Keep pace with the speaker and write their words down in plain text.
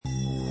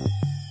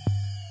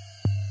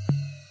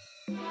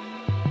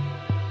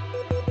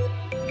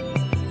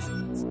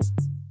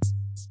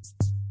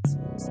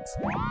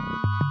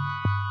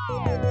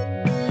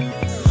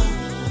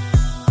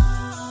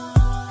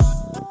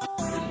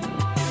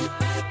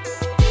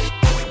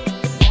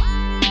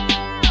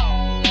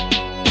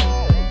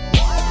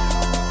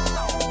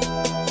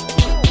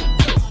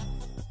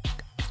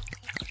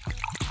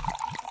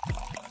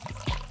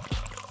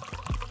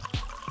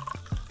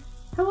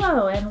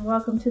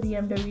welcome to the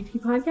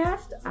MWT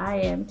podcast. I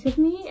am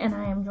Tiffany, and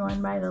I am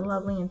joined by the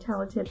lovely and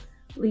talented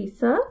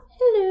Lisa.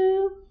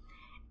 Hello.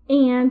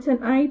 And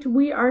tonight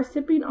we are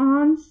sipping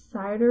on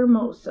cider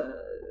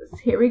mimosas.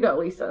 Here we go,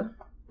 Lisa.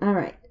 All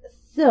right.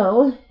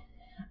 So,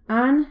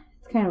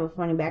 it's kind of a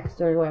funny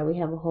backstory why we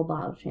have a whole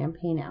bottle of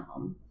champagne at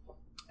home.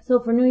 So,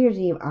 for New Year's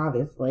Eve,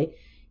 obviously,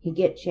 you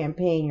get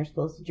champagne. You're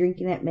supposed to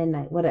drink it at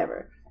midnight,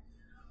 whatever.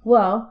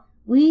 Well,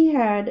 we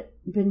had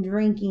been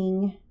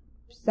drinking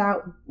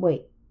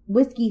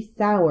whiskey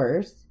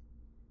sours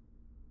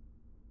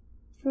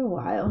for a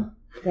while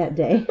that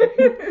day.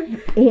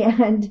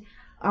 And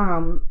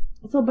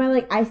so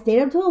by I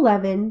stayed up till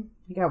 11.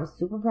 I was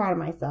super proud of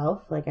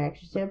myself. I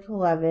actually stayed up till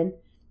 11.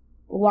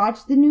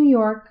 Watched the New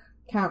York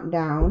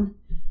countdown.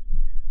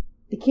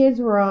 The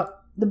kids were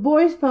up. The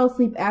boys fell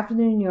asleep after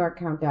the New York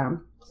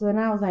countdown. So then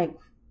I was like,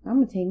 I'm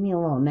going to take me a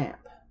little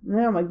nap. And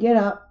then I'm going to get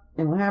up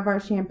and we'll have our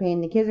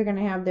champagne. The kids are going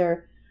to have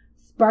their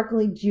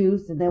sparkly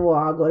juice and then we'll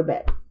all go to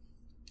bed.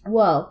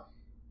 Well,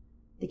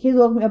 the kids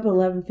woke me up at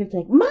 11:50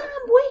 like, Mom,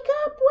 wake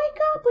up.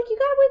 You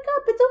got to wake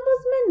up. It's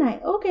almost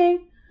midnight. Okay.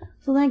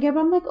 So then I get up.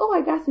 I'm like, oh,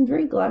 I got some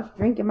drink left.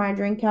 Drinking my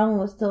drink. Calvin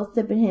was still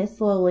sipping his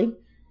slowly.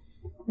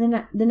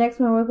 Then the next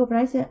one I woke up and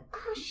I said,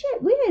 oh,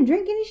 shit, we didn't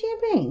drink any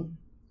champagne.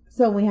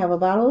 So we have a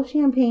bottle of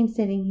champagne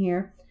sitting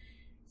here.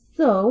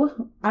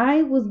 So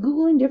I was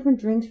Googling different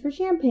drinks for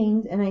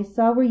champagnes and I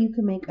saw where you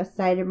could make a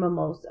cider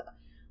mimosa.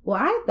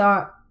 Well, I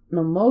thought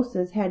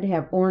mimosas had to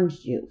have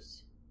orange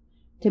juice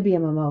to be a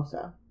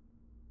mimosa.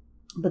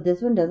 But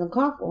this one doesn't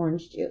call for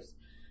orange juice.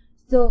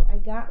 So I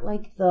got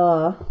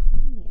how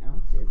many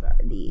ounces are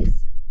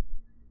these?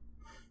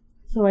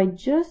 So I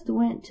just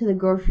went to the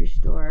grocery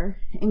store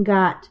and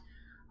got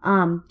 2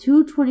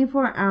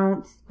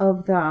 24-ounce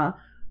of the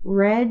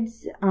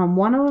Reds.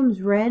 One of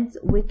them's Red's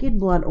Wicked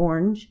Blood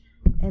Orange,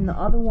 and the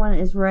other one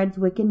is Red's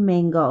Wicked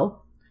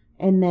Mango.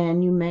 And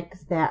then you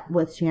mix that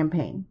with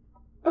champagne.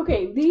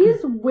 Okay, these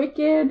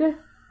Wicked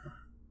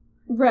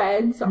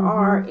Reds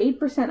are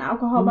 8%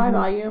 alcohol by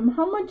volume.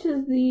 How much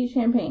is the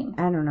champagne?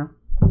 I don't know.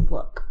 Let's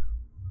look.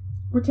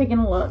 We're taking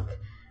a look.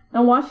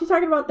 And while she's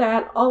talking about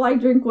that, all I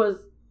drank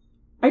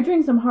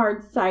some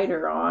hard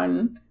cider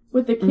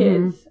with the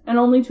kids. And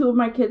only 2 of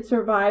my kids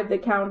survived the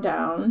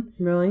countdown.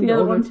 Really? The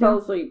other one fell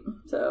asleep.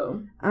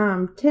 So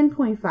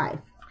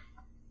 10.5.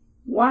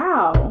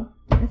 Wow.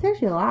 That's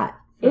actually a lot.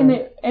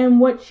 And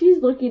what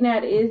she's looking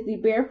at is the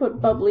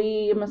Barefoot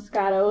Bubbly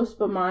Moscato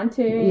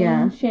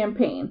Spumante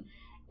champagne.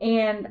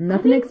 And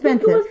nothing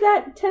expensive. I think it was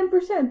that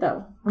 10%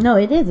 though. No,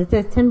 it is. It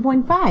says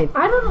 10.5.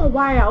 I don't know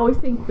why I always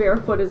think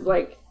Barefoot is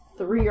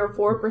 3 or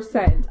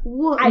 4%.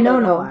 Well, I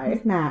don't know why.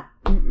 It's not.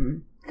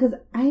 Because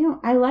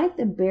I like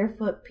the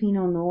Barefoot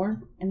Pinot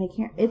Noir, and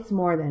it's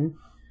more than.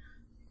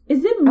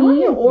 Is it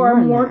me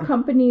or more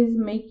companies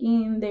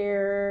making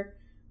their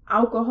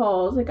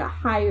alcohols a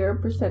higher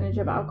percentage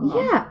of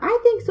alcohol? Yeah, I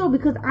think so,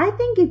 because I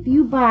think if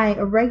you buy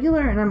a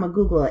regular, and I'm going to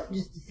Google it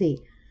just to see,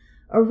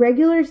 a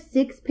regular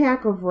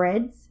 6-pack of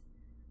Reds,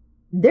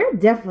 they're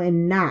definitely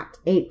not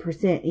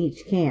 8%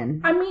 each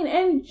can. I mean,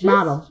 and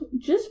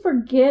just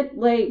forget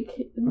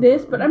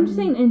this, but I'm just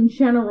saying in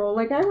general,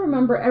 I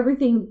remember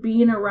everything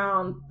being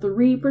around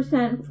 3%,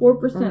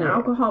 4%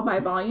 alcohol by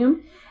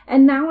volume.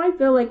 And now I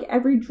feel like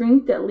every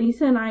drink that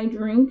Lisa and I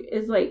drink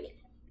is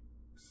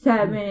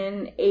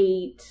 7,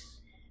 8.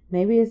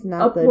 Maybe it's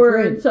not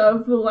upwards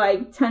of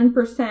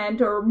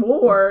 10% or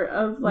more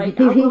of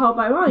alcohol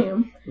by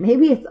volume.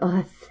 Maybe it's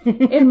us.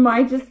 It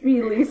might just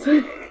be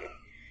Lisa.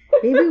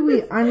 Maybe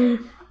we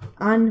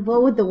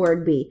what would the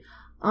word be?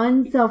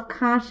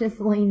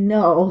 Unselfconsciously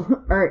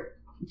know or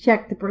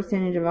check the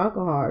percentage of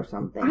alcohol or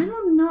something. I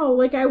don't know.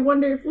 I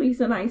wonder if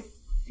Lisa and I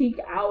seek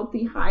out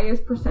the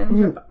highest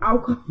percentage of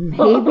alcohol.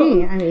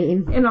 Maybe. I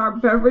mean, in our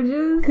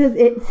beverages, because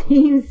it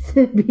seems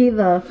to be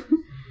the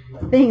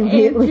thing.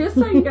 And just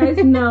so you guys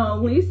know,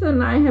 Lisa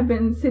and I have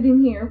been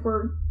sitting here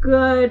for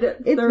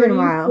good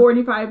 30,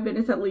 45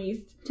 minutes at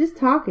least. Just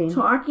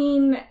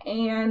talking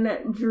and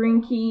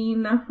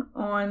drinking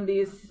on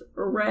these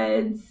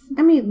Reds.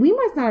 I mean, we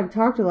must not have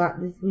talked a lot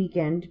this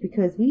weekend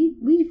because we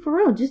for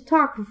real just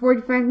talked for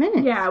 45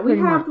 minutes. Yeah, we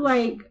have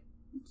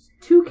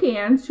 2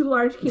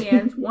 large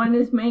cans. One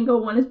is mango,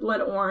 one is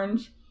blood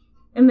orange,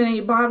 and then a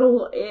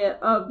bottle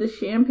of the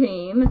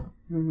champagne.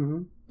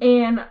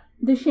 And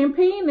the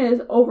champagne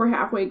is over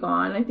halfway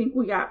gone. I think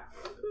we got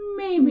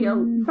maybe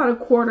about a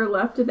quarter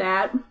left of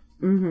that.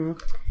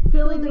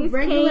 Filling these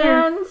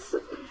cans.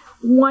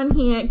 One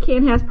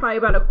can has probably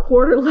about a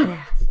quarter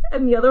left,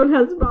 and the other one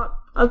has about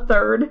a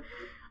third.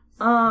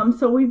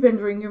 So we've been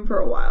drinking for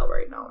a while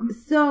right now.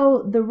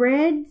 So the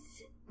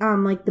Reds,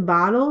 the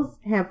bottles,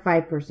 have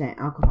 5%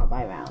 alcohol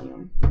by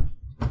volume.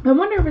 I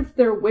wonder if it's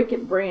their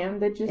Wicked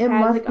brand that just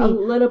has a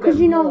little bit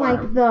more.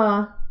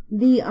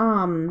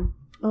 Because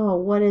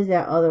what is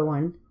that other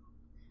one?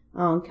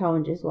 Oh,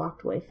 Calvin just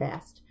walked away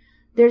fast.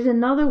 There's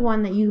another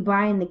one that you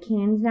buy in the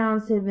cans now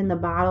instead of in the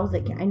bottles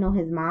that I know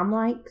his mom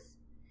likes.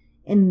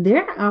 And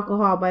their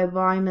alcohol by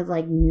volume is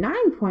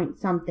 9 point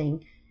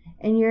something.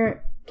 And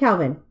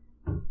Calvin,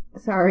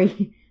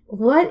 sorry.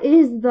 What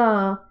is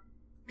the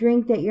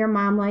drink that your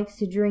mom likes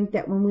to drink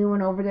that when we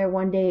went over there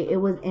one day, it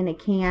was in a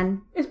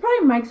can? It's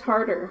probably Mike's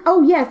Harder.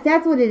 Oh, yes,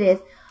 that's what it is.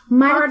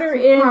 Mike's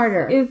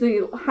Harder is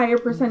a higher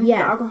percentage of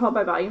alcohol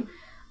by volume.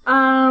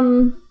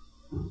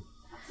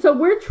 So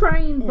we're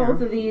trying both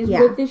of these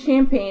with the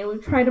champagne.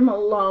 We've tried them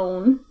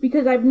alone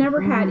because I've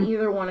never had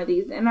either one of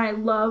these. And I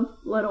love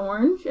blood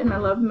orange and I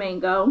love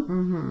mango.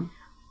 Mm-hmm.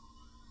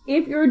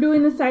 If you're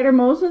doing the cider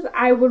mimosas,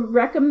 I would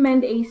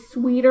recommend a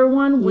sweeter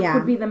one, which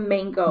would be the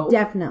mango.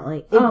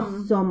 Definitely.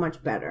 It's so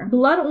much better.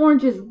 Blood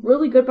orange is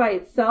really good by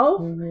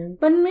itself,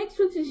 but mixed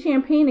with the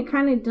champagne, it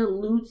kind of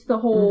dilutes the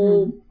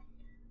whole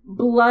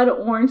blood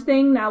orange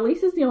thing. Now,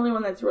 Lisa's the only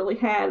one that's really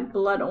had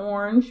blood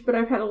orange, but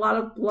I've had a lot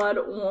of blood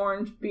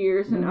orange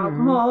beers and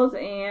alcohols,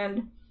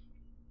 and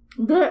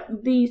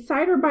the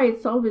cider by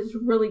itself is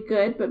really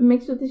good, but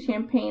mixed with the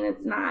champagne,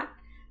 it's not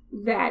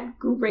that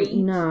great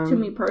to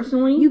me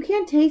personally. You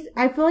can't taste.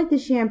 I feel like the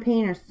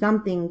champagne or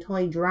something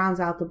totally drowns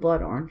out the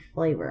blood orange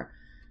flavor.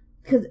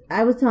 Because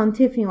I was telling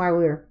Tiffany while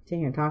we were sitting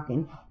here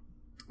talking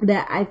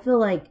that I feel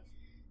like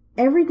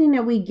everything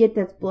that we get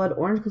that's blood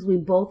orange, because we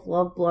both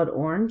love blood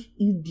orange,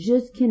 you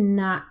just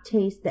cannot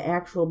taste the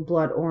actual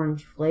blood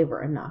orange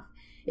flavor enough.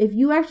 If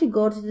you actually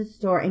go to the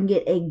store and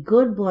get a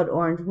good blood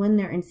orange when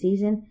they're in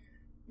season,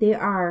 they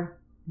are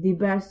the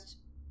best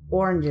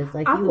oranges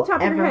like you will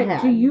ever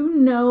have. Do you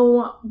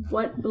know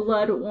what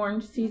blood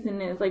orange season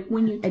is? Like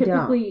when you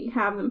typically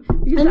have them?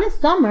 Because in the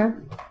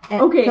summer at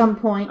some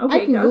point.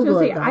 Okay, I was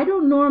going to say, I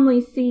don't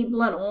normally see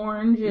blood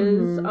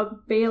oranges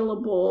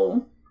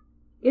available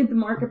in the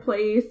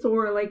marketplace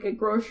or like a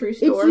grocery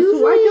store.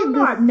 So I don't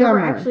know. I've never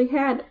actually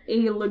had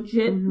a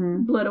legit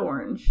blood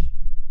orange.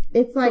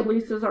 It's like, so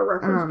Lisa's our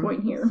reference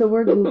point here. So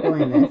we're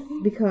Googling this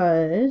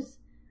because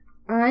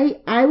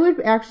I would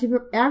actually,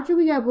 after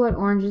we got blood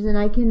oranges, and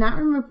I cannot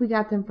remember if we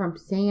got them from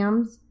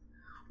Sam's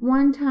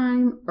one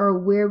time or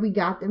where we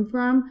got them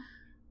from,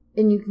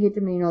 and you can get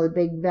them in, the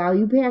big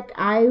value pack,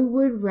 I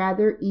would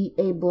rather eat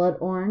a blood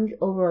orange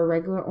over a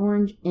regular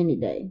orange any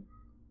day.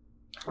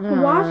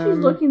 While she's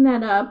looking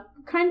that up,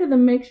 kind of the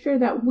mixture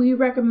that we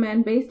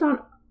recommend based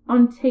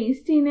on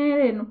tasting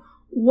it and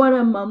what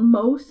a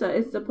mimosa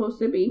is supposed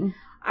to be,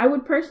 I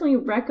would personally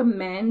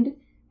recommend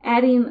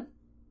adding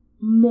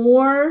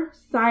more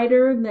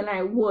cider than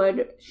I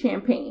would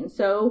champagne.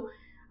 So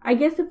I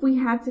guess if we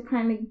had to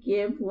kind of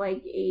give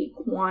like a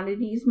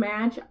quantities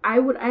match, I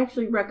would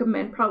actually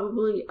recommend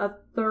probably a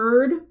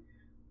third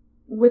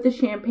with the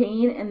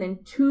champagne and then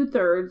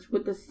 2/3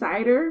 with the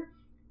cider.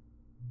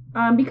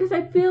 Because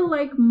I feel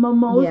like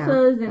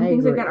mimosas and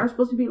things like that are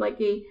supposed to be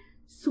like a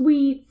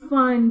sweet,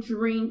 fun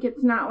drink.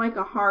 It's not like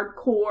a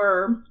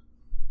hardcore.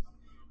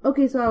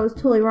 Okay, so I was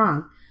totally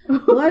wrong.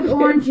 Blood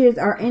oranges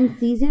are in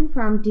season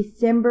from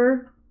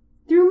December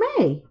through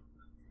May.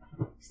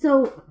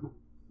 So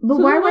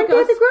why weren't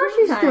they at the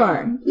grocery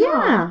store?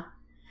 Yeah.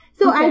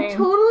 So I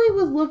totally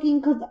was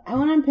looking, because I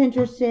went on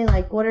Pinterest today,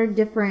 like, what are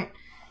different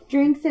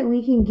drinks that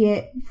we can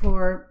get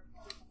for,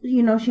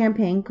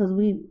 champagne, because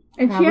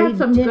and she had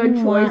some good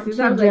choices.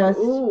 I was like,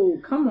 ooh,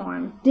 come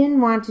on.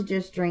 Didn't want to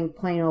just drink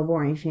plain old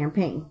boring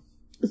champagne.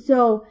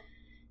 So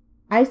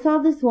I saw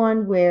this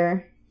one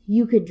where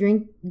you could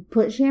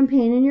put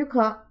champagne in your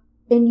cup,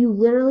 and you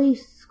literally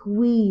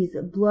squeeze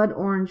blood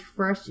orange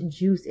fresh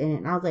juice in it.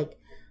 And I was like,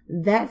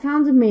 that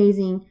sounds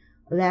amazing.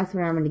 That's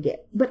what I'm going to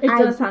get. But it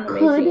does sound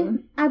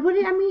amazing.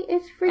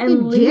 It's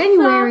freaking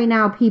January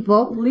now,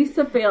 people.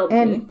 Lisa failed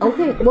me.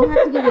 Okay, we'll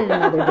have to get it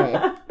another day.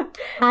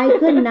 I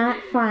could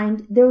not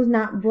find, there was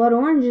not blood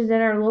oranges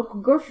at our local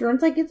grocery store.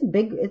 It's like,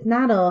 it's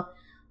not a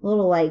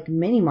little like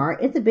mini mart.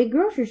 It's a big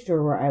grocery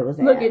store where I was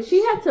at. Look,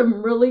 she had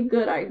some really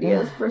good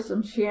ideas for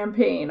some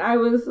champagne. I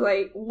was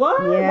like,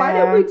 what? Yeah. Why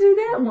didn't we do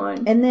that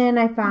one? And then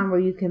I found where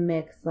you can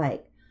mix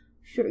like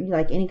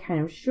any kind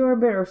of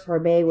sherbet or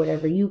sorbet,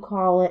 whatever you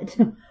call it.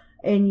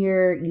 And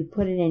you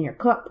put it in your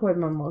cup, pour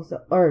the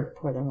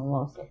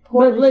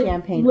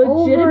champagne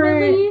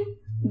legitimately, over.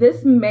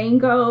 This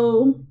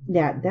mango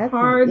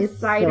hard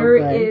cider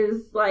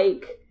is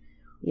like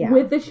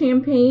with the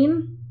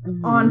champagne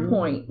on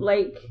point.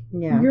 Like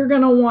you're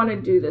gonna want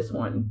to do this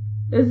one.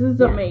 This is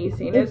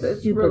amazing. It's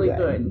really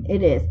good.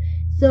 It is.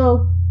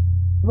 So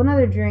one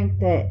other drink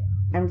that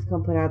I'm just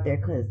gonna put out there,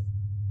 because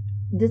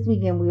this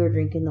weekend we were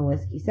drinking the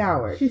whiskey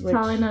sours. She's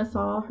telling us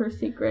all her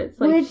secrets.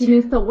 Like, she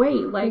needs to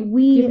wait. Like,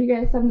 give you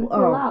guys something to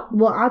fill out.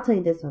 Well, I'll tell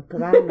you this one,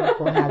 because I don't know if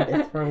we'll have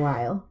this for a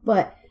while.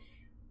 But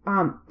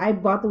I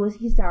bought the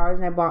whiskey sours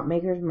and I bought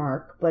Maker's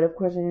Mark. But of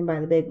course I didn't buy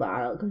the big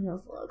bottle because it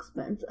was so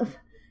expensive.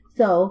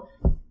 So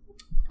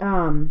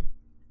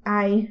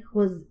I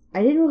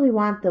didn't really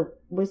want the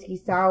whiskey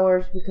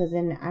sours because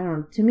then, I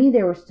don't know, to me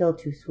they were still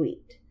too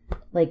sweet.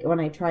 Like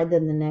when I tried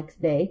them the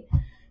next day.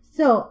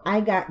 So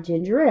I got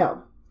ginger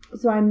ale.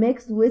 So I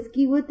mixed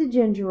whiskey with the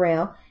ginger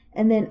ale,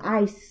 and then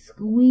I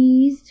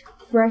squeezed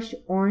fresh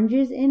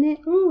oranges in it.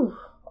 Ooh.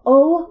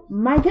 Oh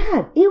my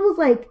God. It was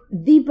like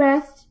the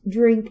best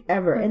drink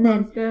ever. That and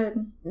then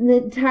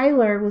good.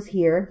 Tyler was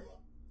here.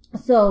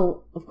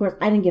 So, of course,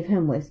 I didn't give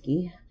him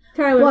whiskey.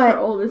 Tyler's our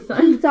oldest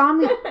son. He saw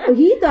me.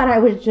 He thought I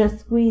was just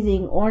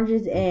squeezing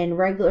oranges and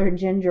regular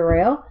ginger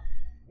ale.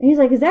 And he's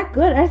like, "Is that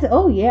good?" I said,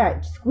 "Oh yeah,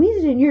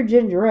 squeeze it in your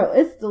ginger ale.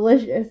 It's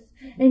delicious."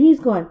 And he's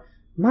going,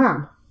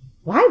 "Mom,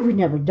 why have we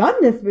never done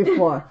this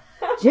before?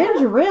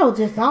 Ginger ale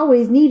just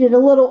always needed a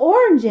little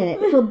orange in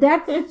it." So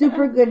that's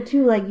super good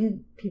too. Like, you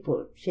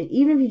people should,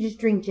 even if you just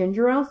drink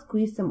ginger ale,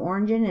 squeeze some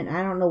orange in it.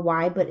 I don't know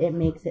why, but it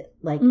makes it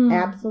like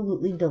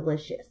absolutely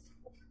delicious.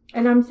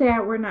 And I'm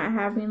sad we're not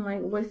having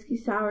like whiskey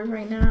sours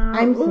right now.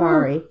 I'm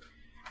sorry.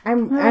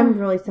 I'm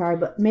really sorry,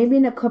 but maybe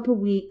in a couple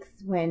weeks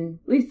when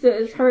Lisa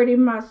is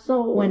hurting my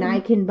soul. When I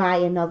can buy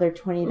another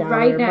 $20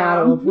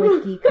 bottle of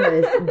whiskey,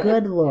 because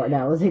good Lord,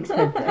 that was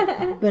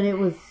expensive. But it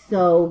was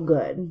so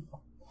good.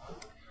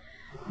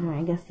 Alright,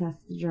 I guess that's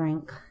the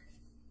drink.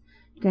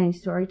 Got any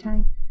story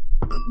time?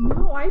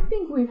 No, I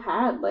think we've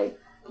had like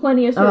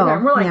plenty of story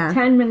time. We're like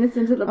 10 minutes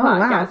into the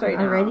podcast right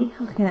now. Already?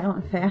 Okay, that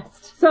went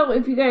fast. So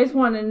if you guys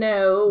want to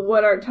know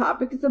what our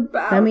topic is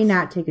about. Let me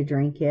not take a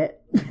drink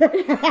yet.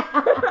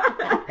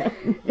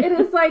 It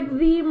is like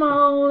the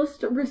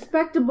most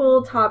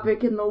respectable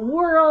topic in the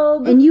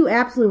world. And you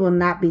absolutely will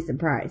not be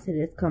surprised that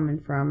it's coming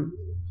from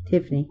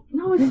Tiffany.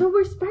 No, it's so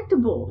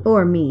respectable.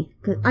 Or me.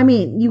 Cause, I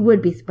mean, you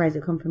would be surprised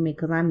it come from me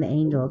because I'm the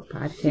angel of the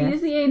podcast. She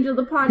is the angel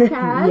of the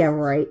podcast. Yeah,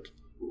 right.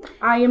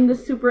 I am the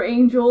super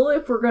angel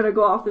if we're going to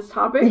go off this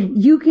topic.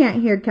 You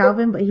can't hear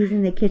Calvin, but he's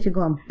in the kitchen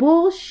going,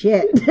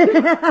 bullshit.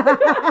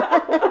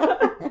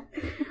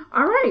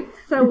 All right,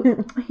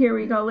 so here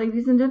we go,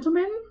 ladies and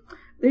gentlemen.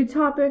 The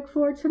topic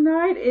for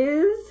tonight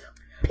is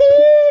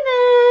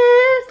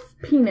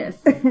penis.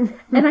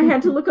 And I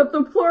had to look up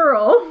the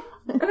plural.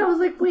 And I was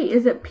like, wait,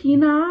 is it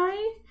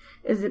peni?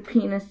 Is it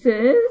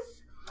penises?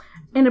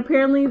 And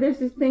apparently there's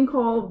this thing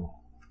called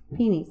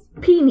peenies.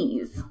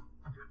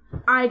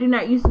 I do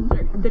not use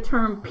the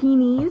term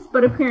peenies,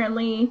 but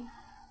apparently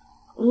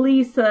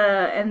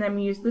Lisa and them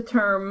use the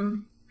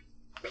term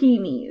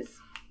peenies.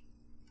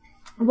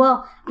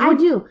 Well, I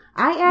do.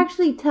 I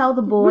actually tell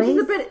the boys. Which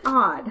is a bit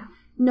odd.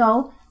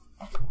 No.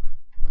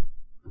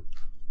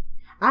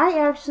 I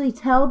actually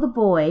tell the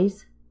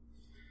boys,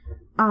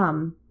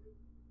 I'm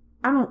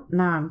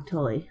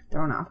totally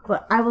thrown off,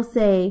 but I will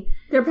say.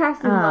 They're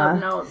passing love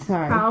notes.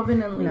 Sorry.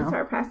 Calvin and Lisa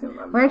are passing love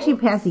notes. We're actually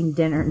passing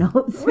dinner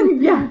notes.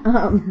 Yeah.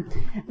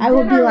 I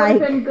will be like.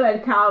 Dinner been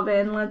good,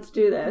 Calvin. Let's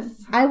do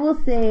this. I will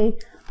say,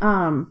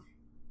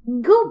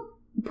 go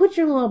put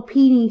your little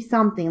peenie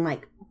something,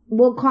 like,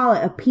 we'll call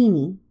it a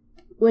peenie.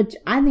 Which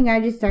I think I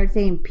just started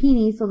saying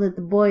peenie so that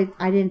the boys,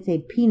 I didn't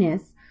say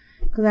penis.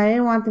 Because I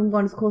didn't want them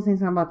going to school saying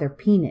something about their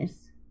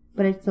penis.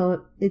 But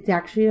it's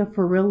actually a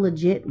for real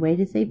legit way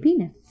to say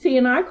penis. See,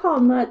 and I call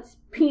nuts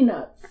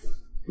peanuts.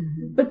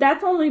 Mm-hmm. But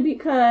that's only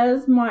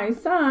because my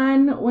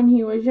son, when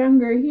he was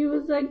younger, he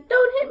was like,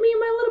 "Don't hit me,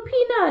 my little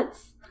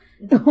peanuts."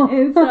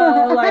 And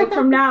so, like,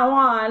 from now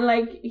on,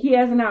 like, he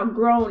hasn't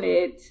outgrown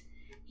it.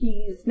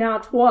 He's now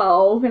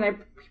 12, and he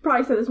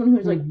probably said this when he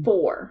was like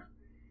 4.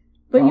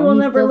 But he will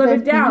never live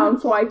it down,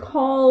 peanuts? So I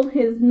call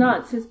his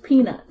nuts his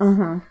peanuts.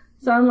 Uh-huh.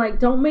 So I'm like,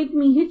 don't make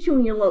me hit you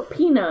in your little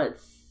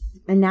peanuts.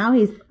 And now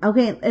he's,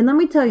 okay, and let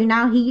me tell you,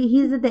 now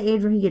he's at the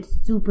age where he gets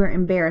super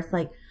embarrassed.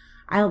 Like,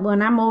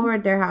 when I'm over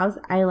at their house,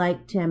 I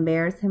like to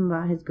embarrass him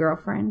about his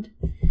girlfriend.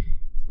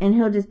 And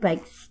he'll just be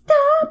like,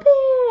 "Stop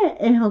it!"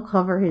 And he'll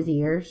cover his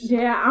ears.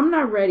 Yeah, I'm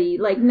not ready.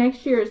 Like,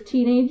 next year is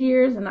teenage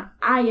years, and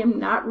I am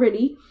not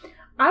ready.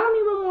 I don't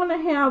even want to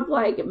have,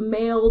 like,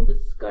 male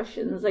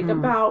discussions, like,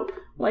 about,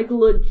 like,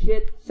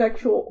 legit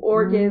sexual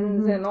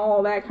organs and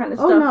all that kind of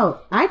stuff. Oh, no.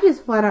 I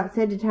just flat out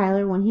said to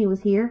Tyler when he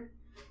was here,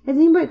 has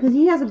anybody, because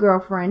he has a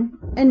girlfriend,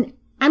 and,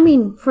 I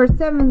mean, for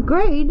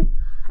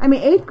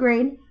 8th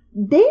grade,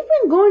 they've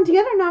been going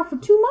together now for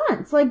 2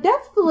 months. Like,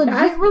 that's the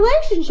legit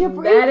relationship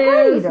for 8th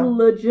grade. That is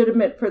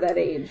legitimate for that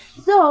age.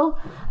 So,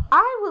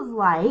 I was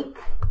like,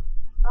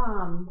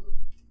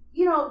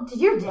 did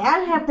your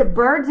dad have the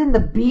birds and the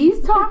bees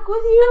talk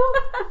with you?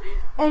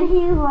 And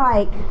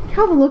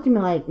Calvin looked at me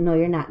like, "No,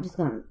 you're not just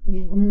gonna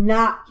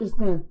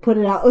put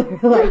it out there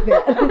like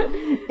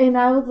that." And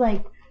I was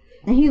like,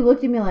 and he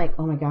looked at me like,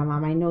 "Oh my God,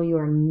 Mom, I know you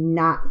are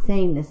not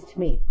saying this to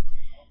me."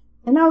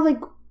 And I was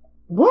like,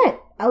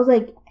 "What?" I was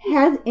like,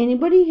 "Has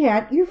anybody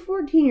had, you're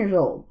 14 years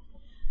old.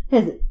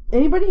 Has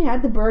anybody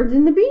had the birds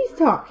and the bees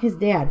talk?" His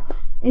dad.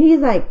 And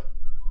he's like,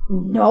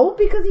 "No,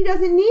 because he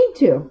doesn't need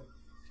to."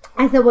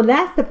 I said, well,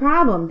 that's the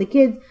problem.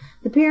 The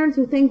parents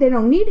who think they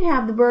don't need to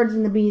have the birds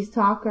and the bees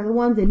talk are the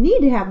ones that need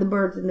to have the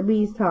birds and the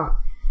bees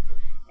talk.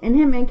 And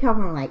him and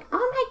Calvin were like,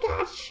 "Oh my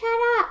God, shut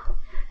up."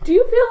 Do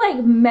you feel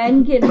like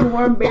men get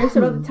more embarrassed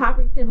about the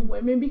topic than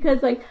women?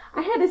 Because, like,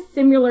 I had a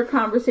similar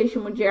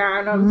conversation with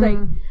Jared, and I was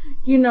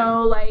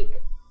like,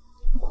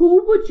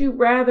 who would you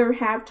rather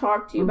have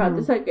talk to you about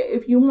this? Like,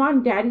 if you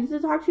want daddy to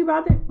talk to you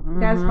about it,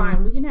 that's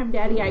fine. We can have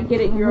daddy. I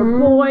get it. You're a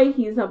boy.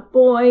 He's a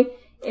boy.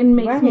 It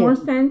makes more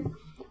sense.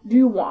 Do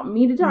you want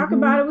me to talk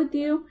about it with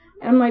you?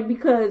 And I'm like,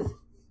 because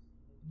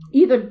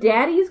either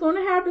Daddy's going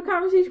to have the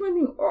conversation with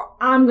you, or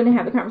I'm going to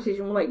have the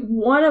conversation. Like,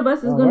 one of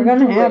us is going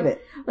to have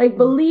it. Like,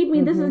 believe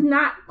me, this is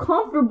not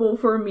comfortable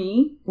for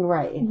me.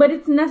 Right. But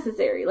it's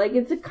necessary. Like,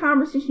 it's a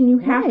conversation you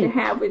have to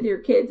have with your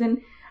kids.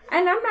 And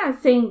I'm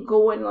not saying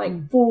go in,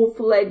 like,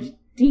 full-fledged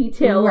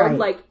detail of,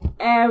 like,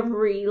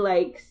 every,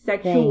 like,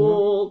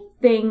 sexual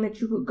thing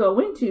that you could go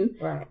into.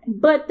 Right.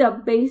 But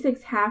the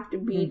basics have to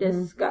be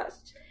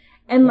discussed.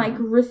 And, like,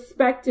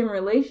 respect in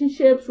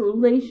relationship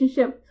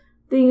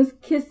things,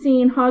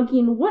 kissing,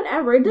 hugging,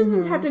 whatever. It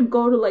doesn't have to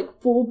go to, like,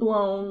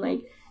 full-blown,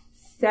 like,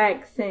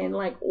 sex and,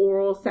 like,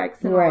 oral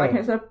sex and all that kind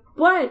of stuff.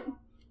 But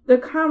the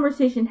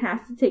conversation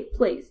has to take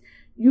place.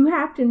 You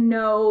have to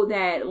know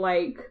that,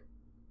 like,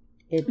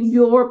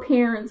 your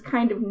parents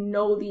kind of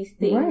know these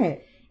things.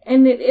 Right.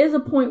 And it is a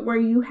point where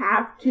you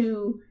have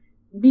to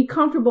be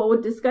comfortable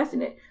with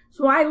discussing it.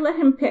 So I let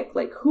him pick,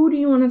 like, who do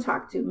you want to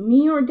talk to?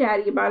 Me or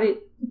Daddy about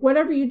it?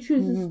 Whatever you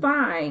choose is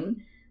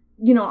fine.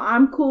 You know,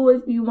 I'm cool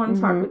if you want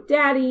to talk with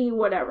Daddy,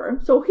 whatever.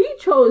 So he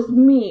chose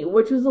me,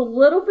 which was a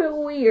little bit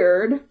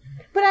weird.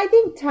 But I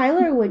think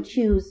Tyler would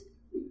choose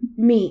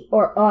me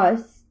or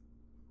us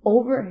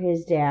over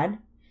his dad,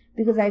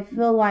 because I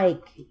feel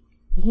like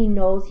he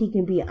knows he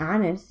can be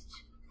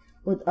honest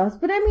with us.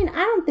 But I mean,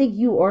 I don't think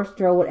you or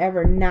Stro would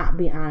ever not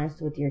be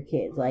honest with your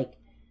kids. Like,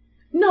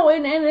 no,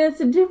 and it's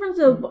a difference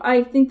of,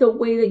 I think, the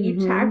way that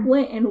you tackle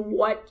it and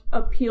what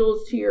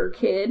appeals to your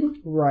kid.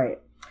 Right.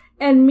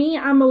 And me,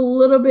 I'm a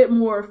little bit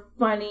more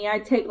funny. I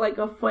take, like,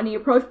 a funny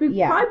approach.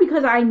 Probably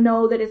because I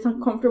know that it's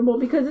uncomfortable.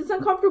 Because it's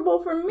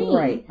uncomfortable for me.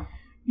 Right.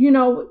 You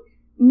know,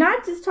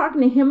 not just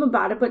talking to him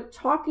about it, but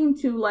talking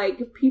to,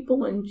 like,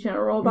 people in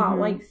general about,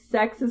 like,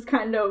 sex is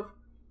kind of,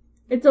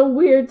 it's a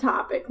weird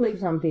topic. Like, for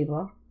some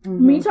people.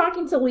 Me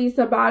talking to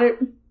Lisa about it,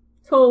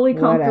 totally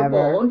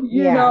comfortable. Whatever.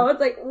 You know, it's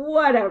like,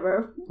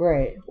 whatever.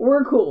 Right.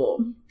 We're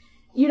cool.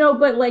 You know,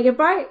 but, like, if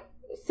I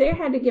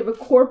had to give a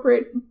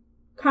corporate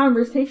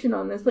conversation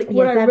on this, like,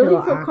 would I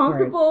really feel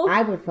comfortable?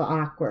 I would feel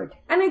awkward.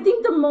 And I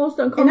think the most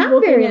uncomfortable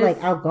thing is... And I'm very,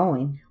 like,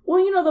 outgoing. Well,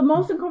 you know, the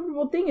most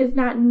uncomfortable thing is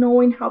not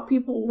knowing how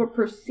people will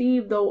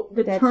perceive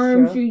the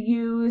terms you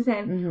use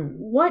and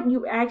what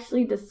you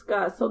actually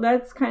discuss. So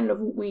that's kind of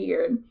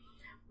weird.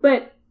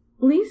 But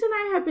Lisa and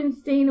I have been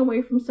staying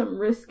away from some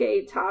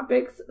risque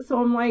topics.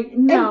 So I'm like,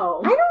 no.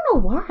 And I don't know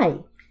why.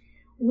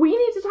 We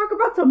need to talk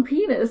about some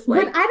penis.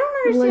 Like, but I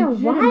don't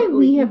understand why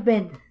we have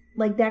been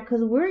like that,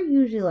 because we're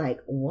usually like,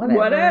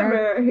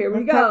 whatever. Here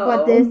we go. Talk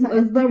about this.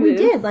 But we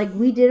did. Like,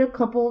 we did a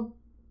couple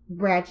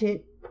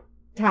ratchet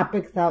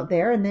topics out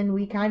there, and then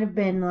we kind of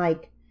been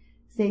like,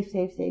 safe.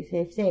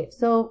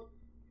 So,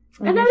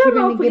 and I don't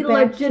know if we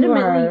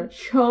legitimately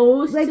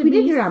chose like, to we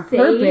did it on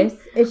purpose.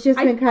 It's just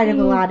been kind of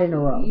a lot in a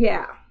row.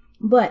 Yeah.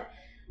 But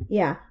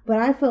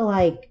I feel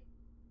like,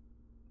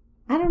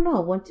 I don't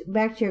know,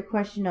 back to your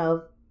question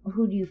of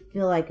who do you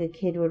feel like a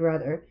kid would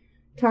rather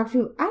talk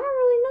to, I don't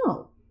really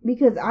know.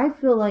 Because I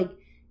feel like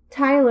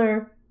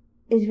Tyler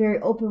is very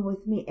open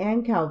with me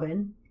and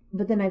Calvin,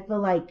 but then I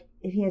feel like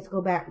if he has to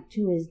go back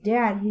to his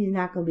dad, he's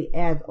not going to be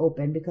as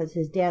open, because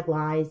his dad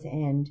lies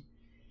and,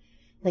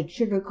 like,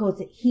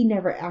 sugarcoats it. He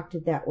never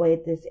acted that way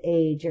at this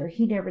age, or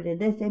he never did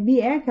this. And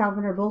me and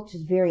Calvin are both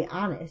just very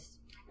honest.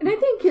 And I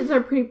think kids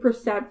are pretty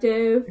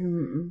perceptive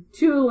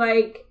to,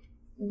 like,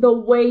 the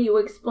way you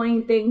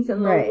explain things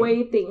and the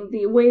way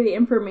the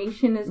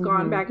information has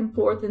gone back and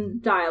forth in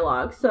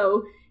dialogue.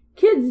 So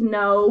kids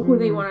know who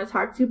they want to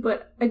talk to,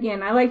 but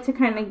again, I like to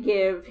kind of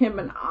give him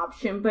an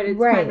option, but it's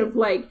kind of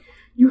like,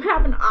 you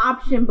have an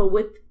option, but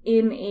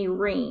within a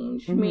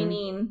range,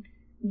 meaning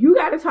you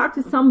got to talk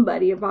to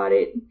somebody about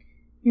it.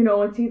 You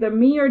know, it's either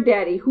me or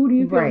Daddy. Who do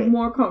you feel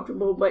more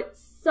comfortable? But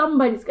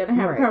somebody's going to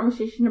have a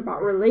conversation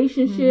about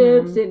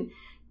relationships and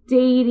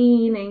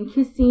dating and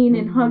kissing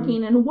and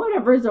hugging and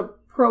whatever is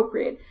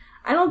appropriate.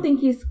 I don't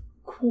think he's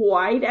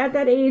quite at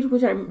that age,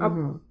 which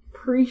I'm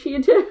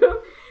appreciative.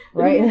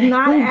 Right. He's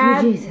not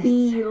at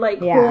the, like,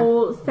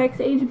 whole sex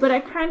age, but I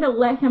kind of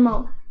let him,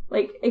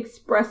 like,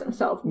 express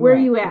himself. Where are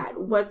you at?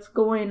 What's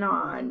going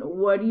on?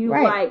 What do you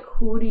like?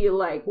 Who do you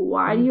like?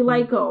 Why do you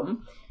like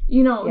them?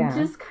 You know,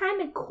 just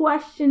kind of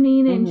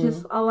questioning and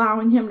just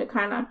allowing him to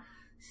kind of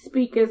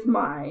speak his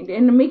mind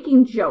and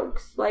making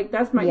jokes. Like,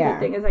 that's my good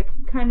thing, is I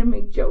can kind of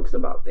make jokes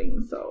about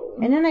things. So,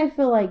 and then I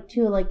feel like,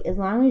 too, like, as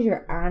long as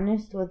you're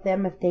honest with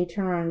them, if they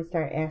turn around and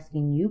start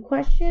asking you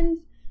questions,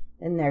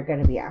 then they're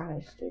going to be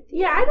honest with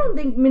you. Yeah, I don't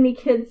think many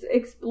kids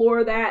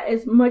explore that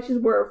as much as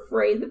we're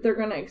afraid that they're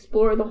going to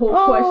explore the whole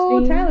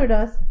questioning. Oh, Tyler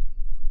does.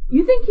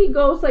 You think he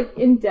goes, like,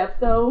 in depth,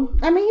 though?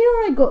 I mean, he don't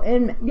really go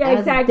in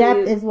as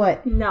depth as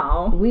what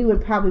we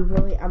would probably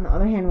really, on the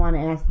other hand, want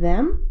to ask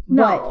them.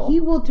 No. But he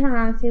will turn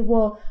around and say,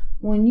 well,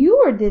 when you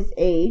were this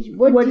age,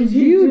 what did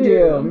you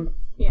do?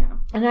 Yeah.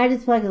 And I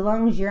just feel like as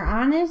long as you're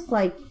honest,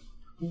 like,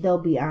 they'll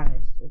be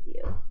honest with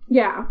you.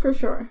 Yeah, for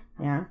sure.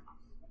 Yeah.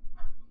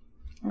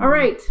 All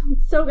right.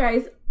 So,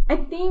 guys, I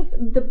think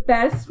the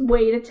best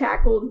way to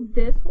tackle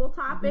this whole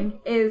topic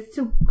is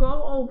to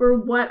go over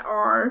what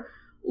our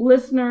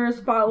listeners,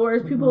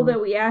 followers, people that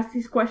we ask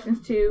these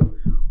questions to,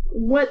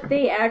 what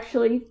they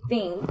actually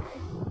think.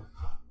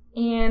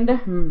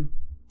 And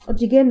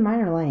Did you get in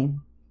mine or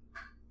lame?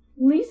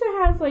 Lisa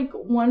has like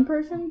one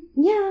person.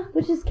 Yeah,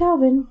 which is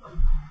Calvin.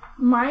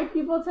 My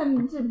people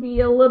tend to be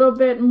a little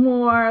bit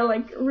more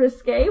like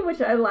risque,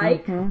 which I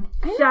like.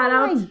 Shout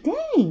out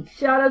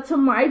to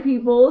my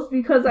peoples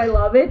because I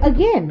love it.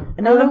 Again,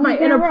 I love my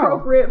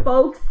inappropriate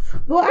folks.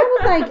 Well, I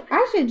was like,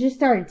 I should just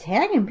start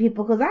tagging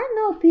people because I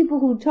know people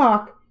who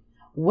talk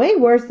way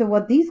worse than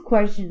what these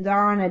questions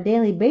are on a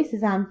daily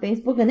basis on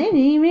Facebook, and they didn't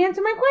even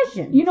answer my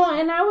questions. You know,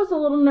 and I was a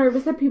little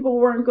nervous that people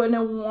weren't going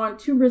to want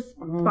to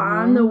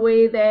respond the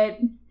way that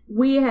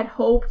we had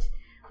hoped,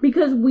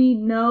 because we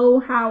know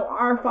how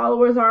our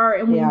followers are,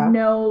 and we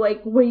know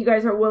like what you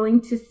guys are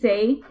willing to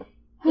say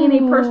in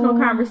a personal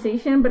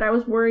conversation. But I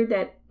was worried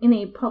that in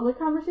a public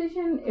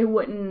conversation, it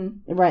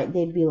wouldn't. Right,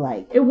 they'd be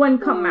like, it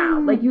wouldn't come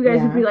out. Like you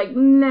guys would be like,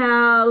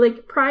 no,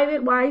 like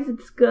private wise,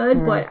 it's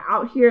good, but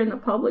out here in the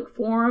public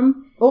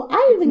forum. Well,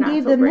 I even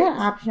gave them that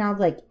option. I was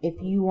like, if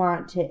you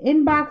want to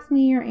inbox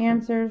me your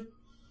answers,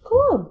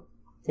 cool,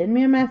 send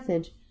me a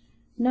message.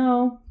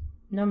 No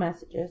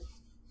messages.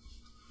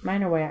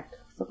 Mine are whack.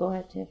 So go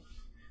ahead, Tiff.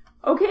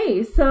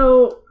 Okay,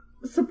 so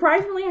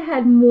surprisingly, I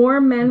had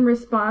more men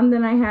respond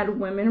than I had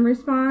women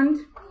respond.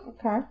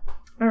 Okay.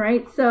 All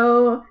right,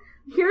 so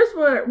here's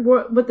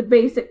what the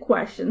basic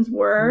questions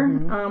were,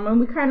 and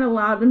we kind of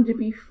allowed them to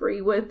be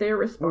free with their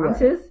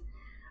responses.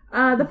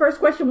 Right. The first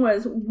question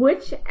was,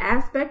 which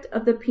aspect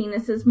of the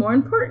penis is more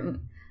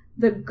important,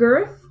 the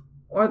girth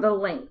or the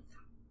length?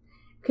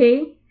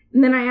 Okay,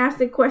 and then I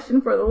asked a question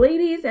for the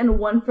ladies and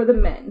one for the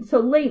men. So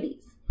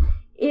ladies,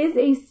 is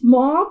a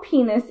small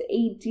penis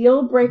a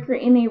deal breaker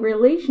in a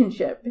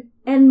relationship?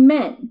 And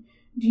men,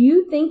 do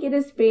you think it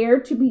is fair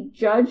to be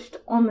judged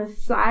on the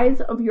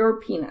size of your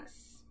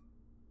penis?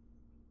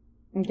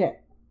 Okay,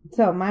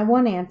 so my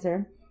one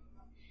answer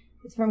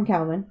is from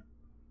Calvin,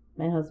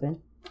 my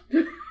husband.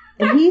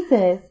 And he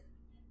says,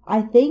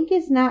 I think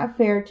it's not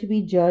fair to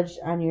be judged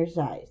on your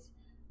size.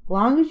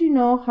 Long as you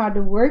know how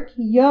to work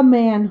your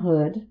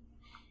manhood,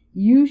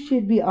 you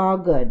should be all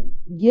good.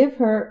 Give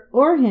her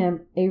or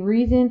him a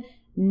reason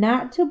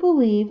not to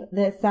believe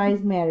that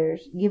size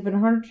matters. Give it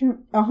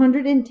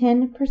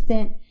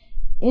 110%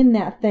 in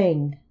that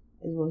thing,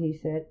 is what he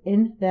said.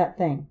 In that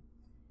thing.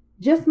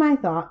 Just my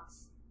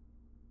thoughts.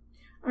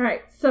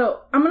 Alright,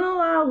 so I'm going to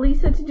allow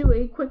Lisa to do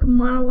a quick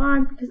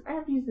monologue because I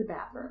have to use the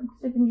bathroom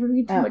because I've been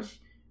drinking too much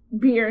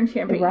beer and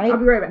champagne. Right? I'll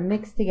be right back.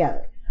 Mixed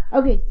together.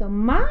 Okay, so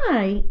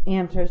my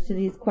answers to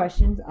these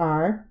questions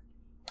are,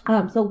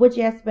 so which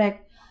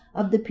aspect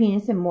of the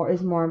penis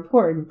is more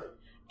important?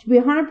 To be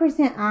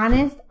 100%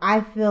 honest,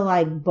 I feel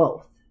like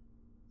both.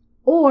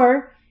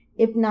 Or,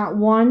 if not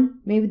one,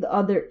 maybe the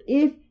other,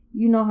 if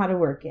you know how to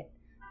work it.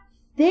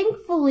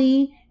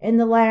 Thankfully, in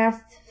the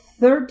last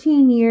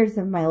 13 years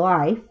of my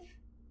life,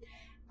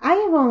 I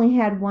have only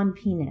had one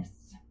penis.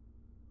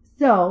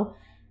 So,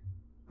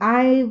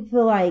 I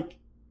feel like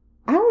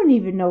I wouldn't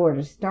even know where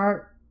to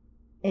start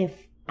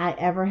if I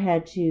ever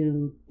had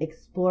to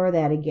explore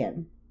that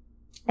again.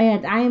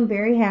 And I am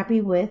very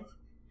happy with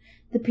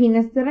the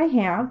penis that I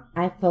have.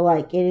 I feel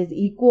like it is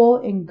equal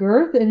in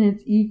girth and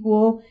it's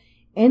equal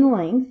in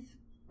length.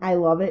 I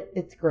love it.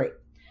 It's great.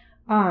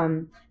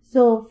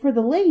 So for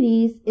the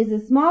ladies, is a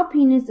small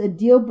penis a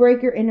deal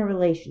breaker in a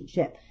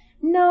relationship?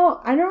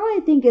 No, I don't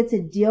really think it's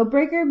a deal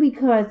breaker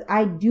because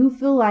I do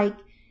feel like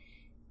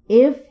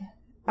if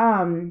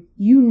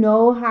you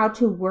know how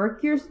to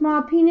work your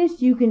small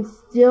penis, you can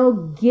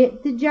still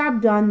get the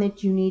job done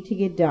that you need to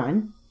get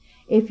done.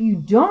 If you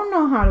don't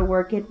know how to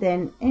work it,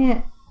 then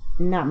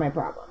not my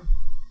problem.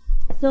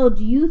 So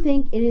do you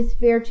think it is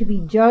fair to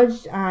be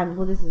judged on,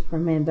 well, this is for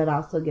men, but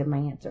I'll still give my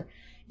answer.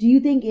 Do you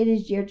think it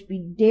is fair to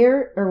be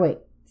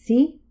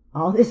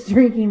all this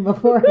drinking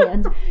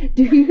beforehand.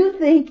 Do you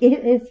think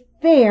it is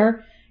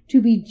fair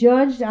to be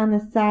judged on the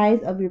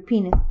size of your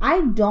penis?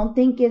 I don't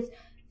think it's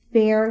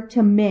fair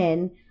to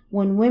men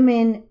when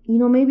women,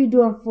 maybe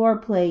doing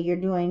foreplay, you're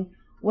doing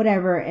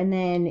whatever, and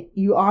then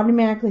you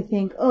automatically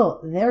think, oh,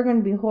 they're going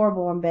to be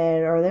horrible in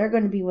bed, or they're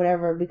going to be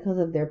whatever because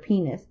of their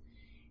penis.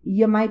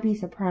 You might be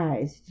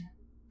surprised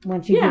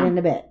once you get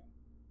into bed.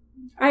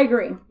 I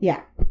agree.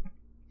 Yeah.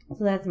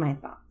 So that's my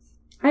thoughts.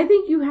 I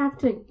think you have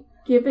to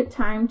give it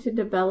time to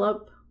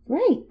develop.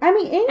 Right. I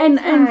mean,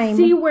 anytime. And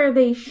see where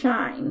they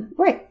shine.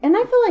 Right. And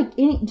I feel like,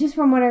 just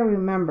from what I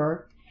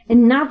remember,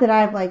 and not that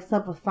I've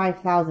slept with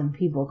 5,000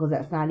 people, because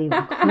that's not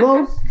even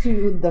close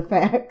to the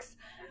facts,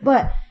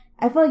 but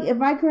I feel like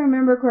if I can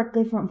remember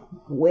correctly from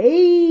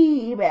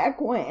way back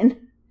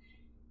when,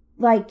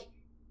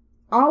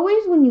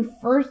 always when you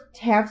first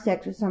have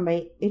sex with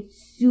somebody, it's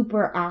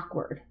super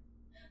awkward.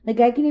 I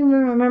can even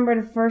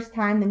remember the first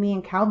time that me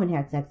and Calvin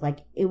had sex.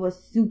 It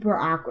was super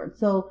awkward.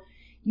 So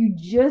you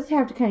just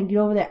have to kind of get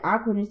over that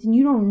awkwardness, and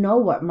you don't know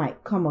what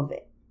might come of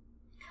it.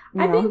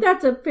 I think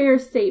that's a fair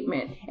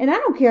statement. And I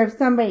don't care if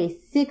somebody's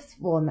 6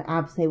 foot, and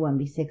obviously they wouldn't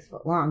be 6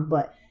 foot long,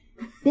 but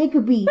they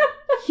could be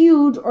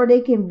huge, or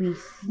they can be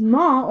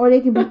small, or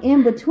they can be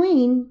in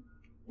between.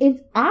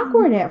 It's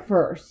awkward at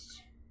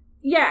first.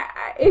 yeah,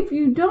 if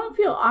you don't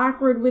feel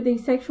awkward with a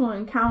sexual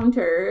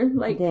encounter,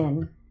 like,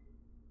 then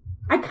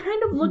I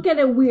kind of look at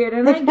it weird,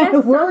 and I kind guess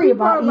of worry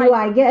about you,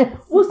 I guess.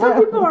 Well,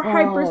 some people are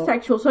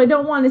hypersexual, so I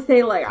don't want to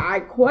say, like, I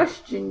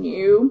question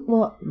you.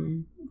 Well,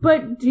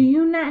 but do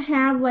you not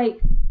have, like,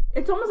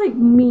 it's almost like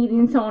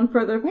meeting someone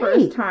for the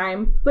first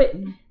time, but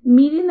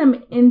meeting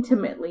them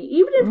intimately.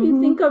 Even if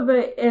you think of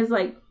it as,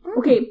 like,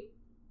 okay,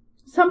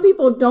 some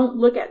people don't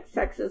look at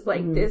sex as,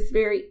 like, this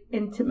very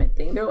intimate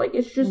thing. They're like,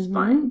 it's just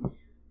fun.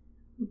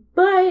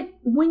 But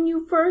when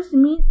you first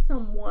meet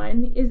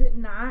someone, is it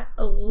not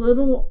a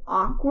little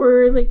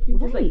awkward? Like, you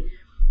just, like,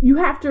 you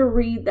have to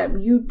read them.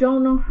 You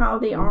don't know how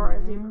they are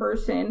as a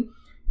person.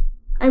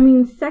 I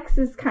mean, sex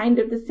is kind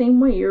of the same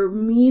way. You're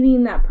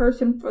meeting that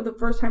person for the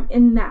first time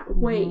in that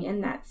way,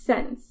 in that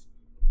sense.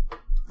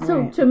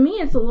 So, to me,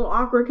 it's a little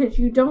awkward because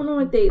you don't know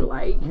what they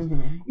like.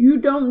 You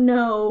don't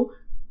know,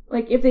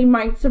 like, if they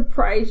might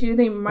surprise you,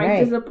 they might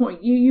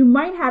disappoint you. You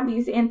might have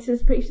these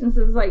anticipations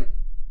as, like,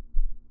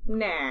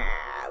 nah.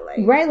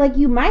 Like, like,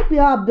 you might be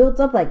all built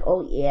up, like,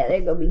 oh, yeah,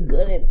 they're going to be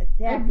good in a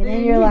sec. And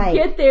then you're like,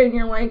 get there and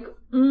you're like,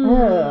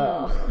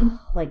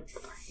 like,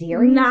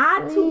 seriously?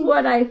 Not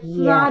what I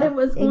thought it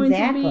was going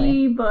to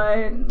be,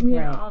 but, you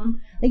know.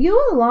 Like, it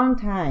was a long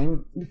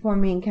time before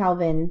me and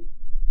Calvin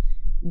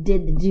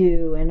did the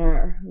do in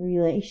our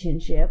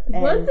relationship.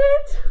 And was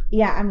it?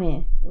 Yeah, I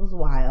mean, it was a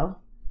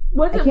while.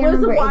 Was it? I can't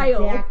remember a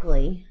while?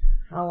 Exactly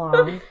how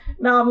long.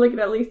 Now I'm looking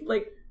at least,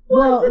 like,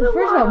 well,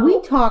 first of all,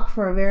 we talked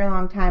for a very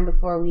long time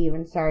before we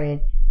even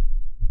started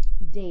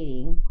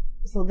dating.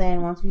 So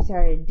then once we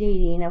started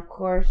dating, of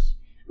course,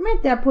 I mean,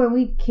 at that point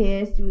we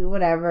kissed, we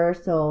whatever,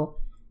 so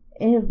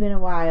it had been a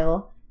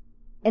while.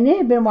 And it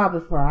had been a while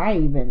before I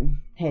even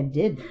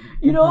did.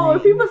 You know,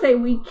 when people say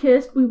we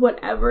kissed, we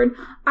whatever,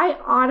 I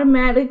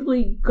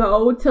automatically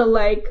go to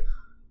like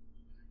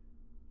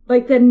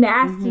the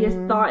nastiest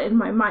thought in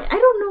my mind. I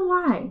don't know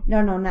why.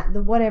 No, not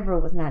the whatever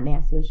was not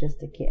nasty. It was just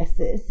the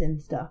kisses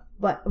and stuff.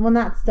 But, well,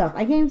 not stuff.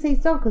 I can't even say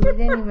stuff because we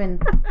didn't even,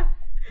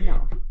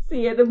 no.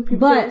 See it in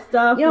people say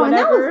stuff, you know,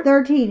 whatever. And that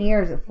was 13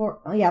 years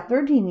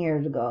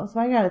ago. So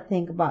I got to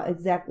think about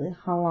exactly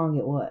how long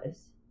it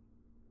was.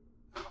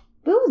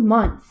 But it was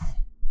months,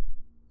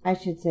 I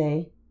should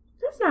say.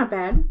 That's not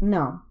bad.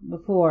 No,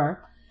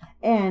 before.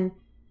 And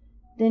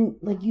then,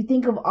 like, you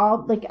think of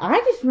all, like, I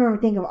just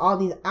remember thinking of all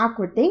these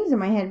awkward things in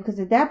my head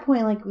because at that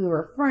point, like, we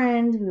were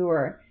friends,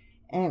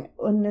 and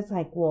it's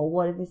like, well,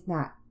 what if it's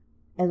not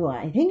as what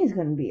I think it's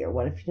going to be, or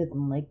what if he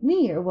doesn't like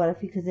me, or what if,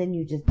 because then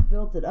you just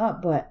built it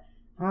up, but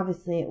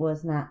obviously it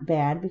was not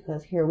bad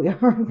because here we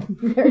are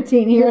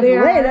 13 years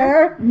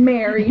later.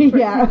 Married for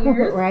 10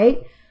 years.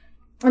 Right?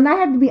 And I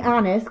have to be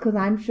honest because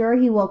I'm sure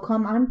he will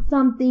come on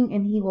something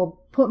and he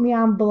will put me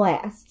on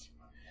blast.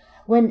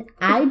 When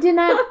I did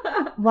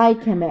not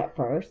like him at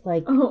first,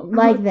 like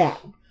that.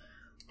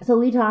 So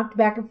we talked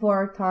back and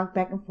forth,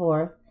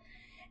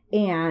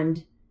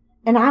 and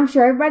I'm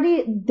sure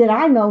everybody that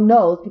I know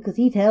knows because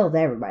he tells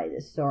everybody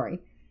this story.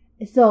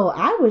 So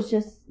I was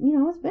just,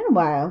 it's been a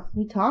while.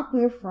 We talked,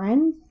 we were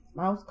friends.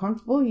 I was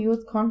comfortable, he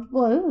was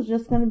comfortable. It was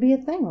just going to be a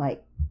thing.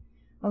 Like,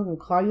 I was going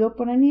to call you up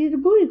when I needed a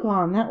booty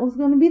call, and that was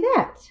going to be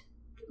that.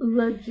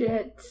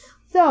 Legit.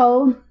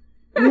 So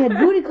we had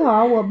booty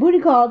call. Well, booty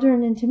call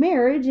turned into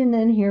marriage, and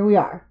then here we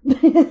are.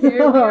 Here we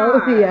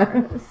are.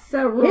 Yeah.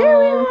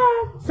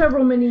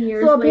 Several many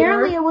years later. So later.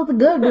 apparently it was a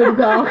good booty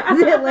call because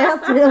it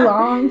lasted a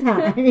long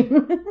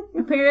time.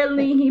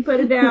 Apparently he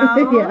put it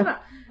down.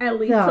 At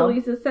least to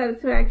Lisa's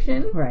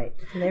satisfaction. Right.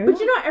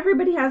 But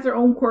everybody has their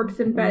own quirks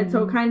in bed,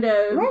 so kind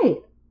of... Right.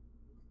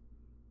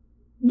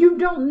 You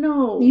don't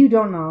know. You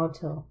don't know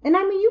till... And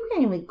I mean, you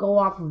can't even go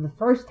off of the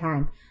first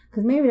time.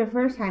 Because maybe the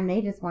first time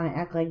they just want to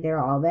act like they're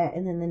all that.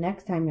 And then the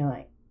next time you're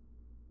like,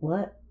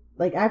 what?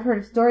 Like, I've heard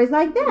of stories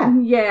like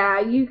that. Yeah,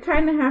 you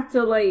kind of have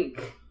to,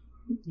 like,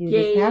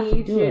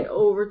 gauge it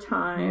over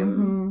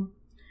time.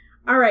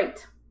 All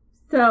right.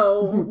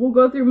 So, we'll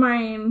go through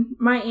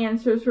my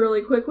answers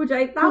really quick, which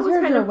I thought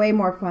was kind of... way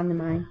more fun than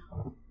mine.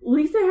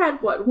 Lisa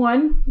had, what,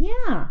 1?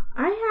 Yeah.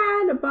 I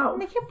had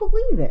about... I can't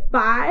believe it.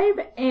 5,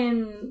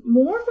 and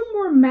more of them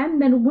were men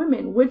than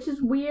women, which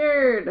is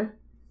weird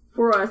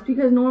for us,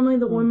 because normally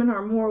the women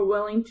are more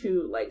willing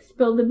to, like,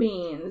 spill the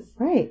beans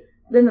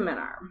than the men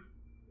are.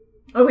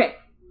 Okay.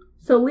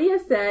 So, Leah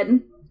said,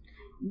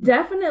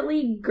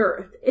 definitely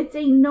girth. It's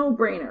a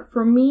no-brainer.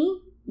 For me,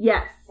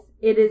 yes.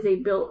 It is a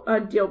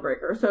deal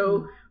breaker.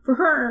 So for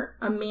her,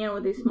 a man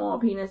with a small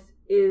penis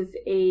is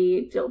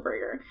a deal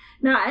breaker.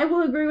 Now, I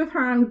will agree with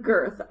her on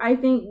girth. I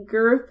think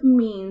girth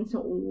means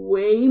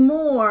way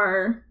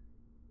more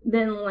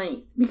than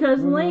length.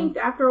 Because length,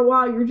 after a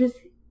while, you're just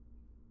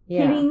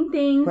hitting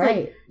things. Right.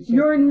 Like,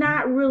 you're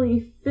not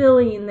really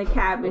filling the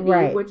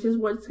cavity, which is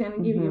what's going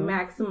to give you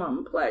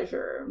maximum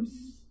pleasure.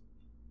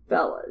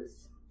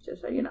 Fellas,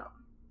 just so you know.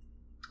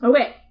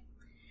 Okay.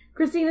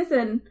 Christina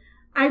said...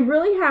 I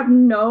really have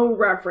no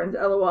reference,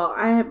 LOL.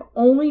 I have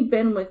only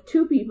been with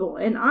 2 people,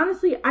 and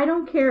honestly, I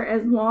don't care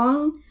as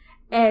long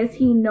as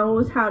he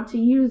knows how to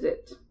use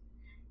it.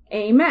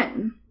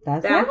 Amen.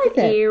 That's what I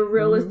said. a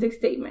realistic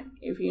statement.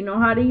 If you know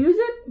how to use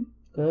it,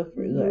 good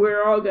for you.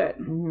 We're all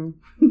good.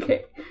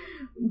 Okay.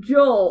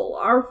 Joel,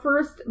 our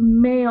first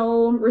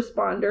male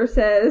responder,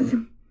 says,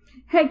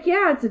 heck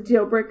yeah, it's a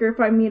deal breaker if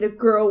I meet a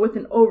girl with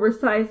an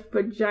oversized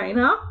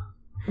vagina.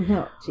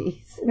 Oh,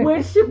 jeez.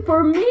 Which,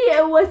 for me,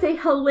 it was a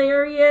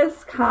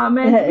hilarious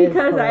comment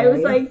because I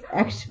was like,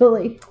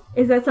 actually,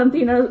 is that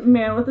something a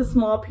man with a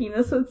small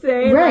penis would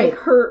say? Right. Like,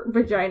 her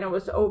vagina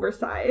was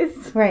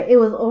oversized. Right, it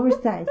was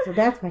oversized, so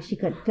that's why she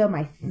couldn't feel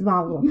my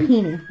small little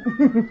penis.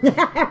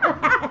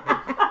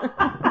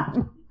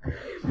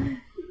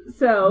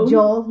 So,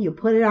 Joel, you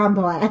put it on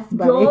blast,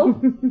 buddy. Joel,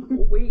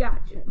 we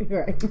got you.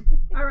 Right.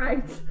 All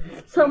right.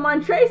 So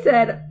Montre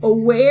said,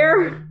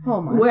 where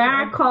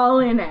I call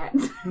in at.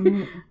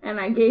 And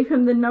I gave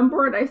him the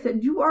number and I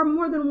said, you are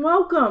more than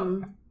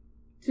welcome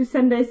to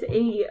send us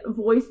a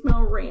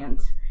voicemail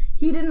rant.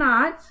 He did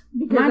not.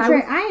 Because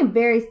Montre, I am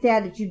very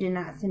sad that you did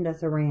not send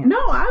us a rant. No,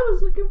 I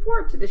was looking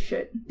forward to this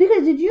shit.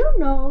 Because did you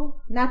know,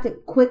 not to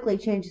quickly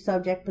change the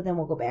subject, but then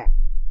we'll go back.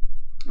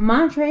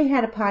 Montre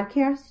had a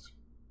podcast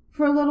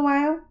for a little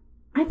while.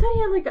 I thought he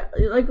had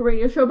like a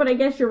radio show, but I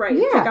guess you're right.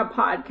 Yeah. It's like a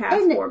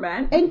podcast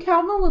format. And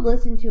Calvin would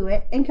listen to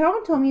it, and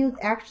Calvin told me it was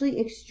actually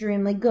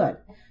extremely good.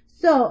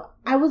 So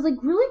I was like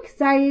really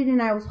excited,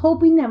 and I was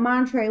hoping that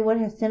Montre would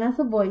have sent us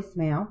a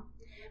voicemail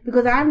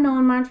because I've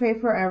known Montre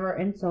forever,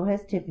 and so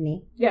has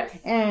Tiffany. Yes.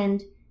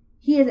 And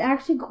he is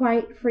actually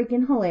quite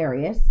freaking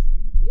hilarious.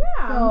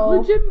 Yeah,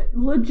 so,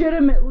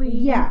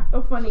 legitimately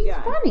a funny guy.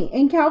 He's funny.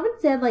 And Calvin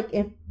said, like,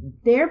 if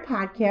their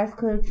podcast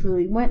could have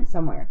truly went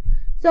somewhere.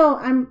 So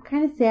I'm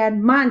kind of sad,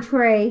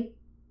 Montre,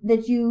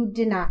 that you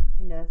did not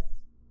send us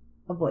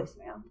a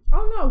voicemail.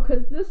 Oh, no,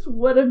 because this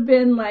would have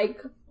been,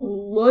 like,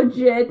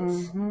 legit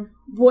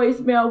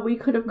voicemail. We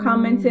could have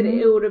commented.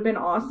 It would have been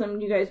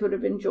awesome. You guys would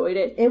have enjoyed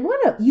it. It would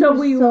have. You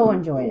would so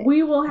enjoyed it.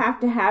 We will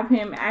have to have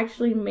him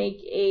actually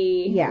make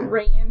a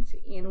rant,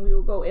 and we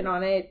will go in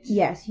on it.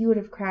 Yes, you would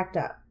have cracked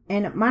up.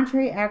 And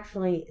Montre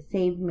actually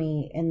saved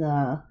me in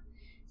the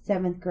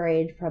 7th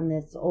grade from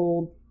this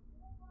old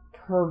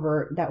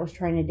pervert that was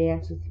trying to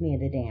dance with me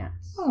at a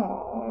dance.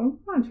 Aww,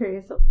 Montre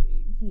is so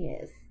sweet. He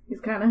is.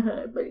 He's kind of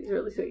hood, but he's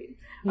really sweet.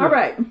 All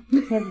right.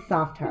 He has a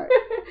soft heart.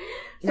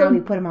 So now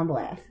we put him on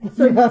blast.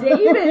 So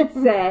David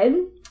said,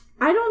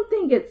 I don't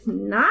think it's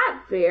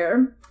not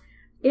fair.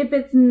 If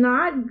it's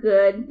not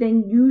good,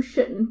 then you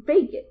shouldn't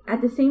fake it.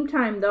 At the same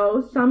time,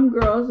 though, some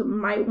girls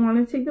might want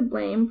to take the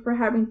blame for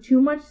having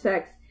too much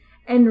sex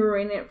and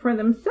ruin it for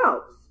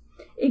themselves.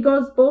 It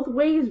goes both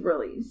ways,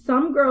 really.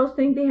 Some girls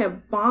think they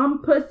have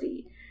bomb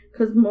pussy,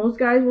 because most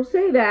guys will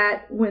say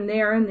that when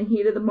they are in the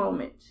heat of the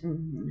moment.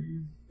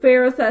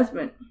 Fair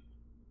assessment.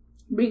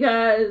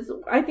 Because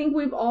I think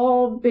we've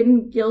all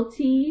been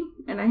guilty,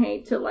 and I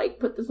hate to, like,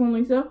 put this on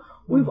myself,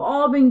 we've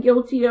all been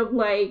guilty of,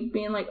 like,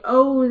 being like,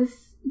 oh,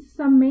 this is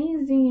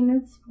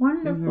amazing, it's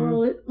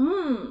wonderful,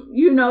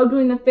 you know,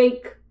 doing the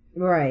fake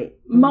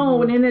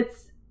moan, and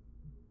it's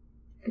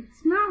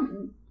not,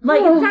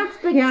 like, it's not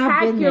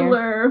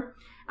spectacular.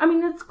 I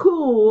mean, it's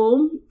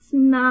cool. It's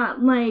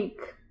not like...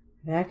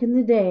 Back in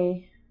the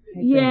day.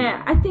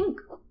 I think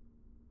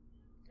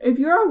if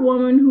you're a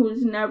woman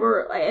who's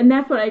never... and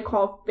that's what I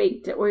call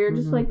faked it, where you're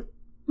just like,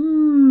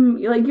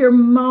 like you're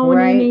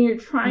moaning and you're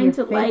trying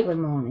to like...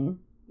 moaning.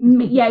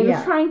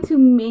 You're trying to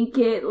make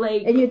it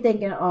like... And you're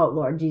thinking, oh,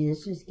 Lord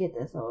Jesus, just get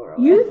this over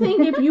with. You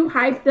think if you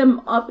hype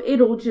them up,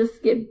 it'll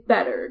just get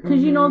better.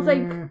 Because, you know, it's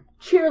like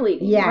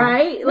cheerleading,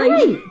 right?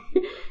 Like,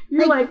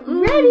 you're like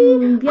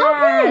ready?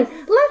 Yes,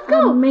 okay, let's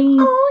go. Amazing.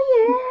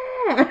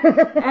 Oh,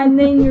 yeah. And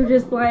then you're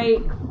just like...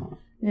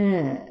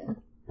 It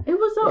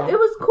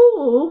was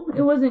cool.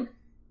 It wasn't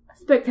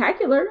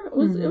spectacular. It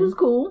was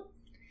cool.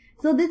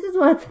 So this is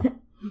what's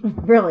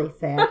really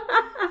sad.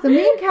 So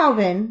me and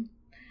Calvin...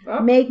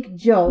 make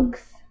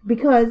jokes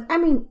because, I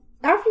mean,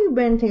 after you've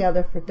been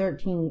together for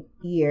 13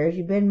 years,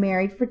 you've been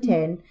married for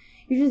 10,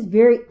 you're just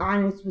very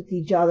honest with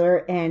each other.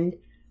 And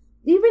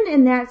even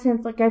in that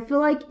sense, like, I feel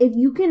like if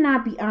you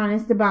cannot be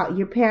honest about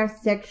your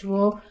past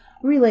sexual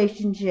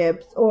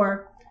relationships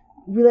or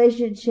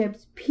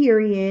relationships,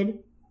 period,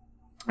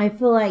 I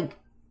feel like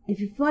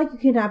if you feel like you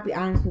cannot be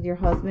honest with your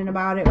husband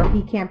about it, or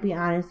he can't be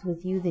honest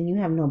with you, then you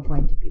have no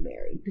point to be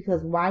married.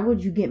 Because why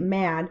would you get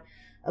mad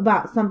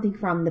about something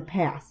from the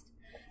past?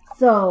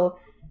 So,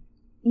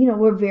 you know,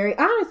 we're very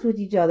honest with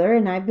each other,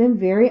 and I've been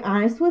very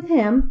honest with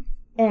him,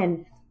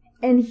 and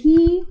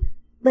he,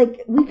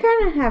 like, we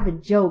kind of have a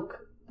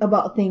joke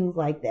about things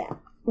like that,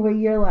 where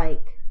you're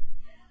like,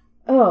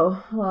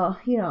 oh, well,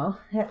 you know,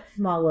 that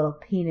small little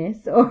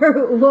penis,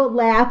 or we'll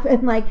laugh,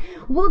 and, like,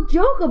 we'll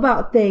joke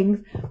about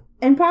things,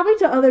 and probably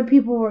to other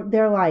people,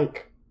 they're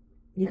like,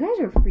 you guys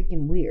are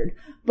freaking weird,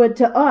 but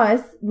to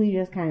us, we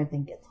just kind of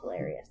think it's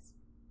hilarious.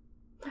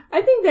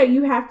 I think that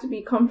you have to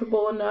be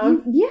comfortable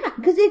enough. Yeah,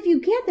 because if you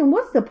can't, then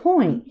what's the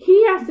point?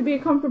 He has to be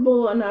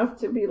comfortable enough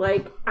to be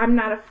like, I'm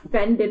not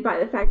offended by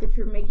the fact that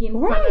you're making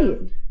fun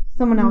of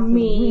someone else's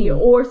me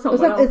or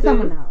someone else's.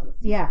 Someone else,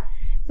 yeah.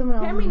 someone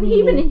else. I mean,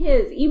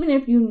 even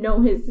if you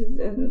know his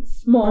isn't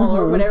small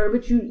or whatever,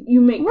 but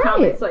you make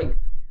comments like,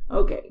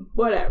 okay,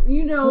 whatever,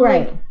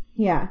 right? Like,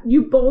 yeah,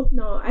 you both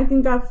know. I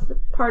think that's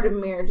part of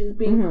marriage is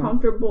being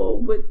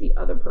comfortable with the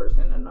other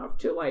person enough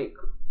to like.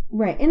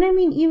 Right, and I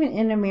mean, even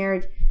in a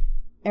marriage,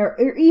 or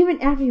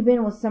even after you've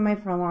been with somebody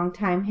for a long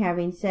time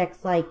having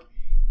sex, like,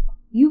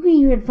 you can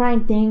even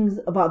find things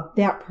about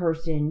that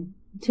person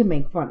to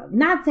make fun of.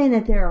 Not saying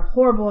that they're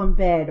horrible in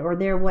bed or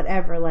they're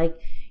whatever. Like,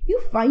 you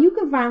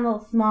can find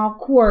little small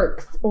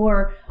quirks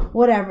or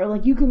whatever.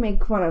 Like, you can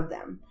make fun of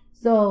them.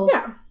 So,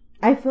 yeah.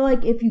 I feel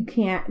like if you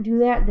can't do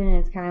that, then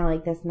it's kind of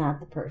like that's not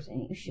the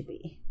person you should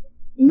be.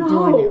 No,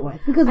 doing it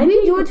with. Because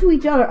we do it to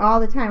each other all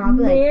the time. I'll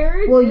be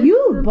like, well,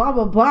 you blah,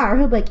 blah, blah. Or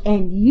he'll be like,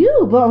 and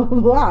you blah,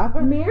 blah,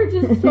 blah. Marriage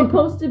is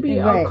supposed to be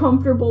a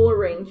comfortable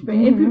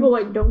arrangement. And people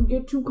are like, don't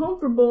get too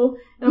comfortable.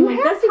 And I'm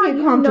like, that's how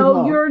you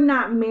know you're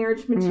not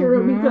marriage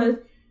material because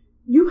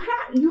you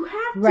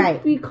have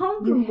to be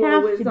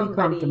comfortable with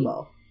somebody.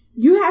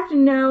 You have to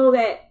know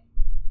that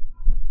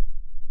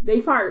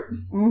they fart,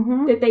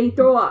 that they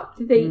throw up,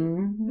 that they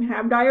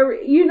have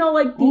diarrhea.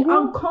 Like the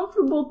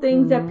uncomfortable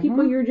things that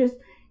people you're just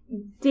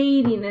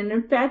dating and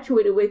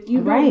infatuated with,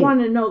 you don't want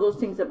to know those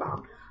things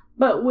about.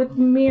 But with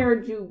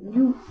marriage,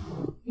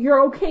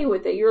 you're okay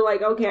with it. You're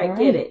like, okay, I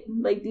get it.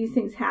 Like, these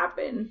things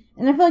happen.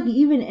 And I feel like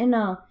even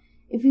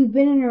if you've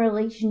been in a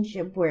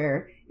relationship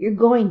where you're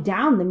going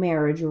down the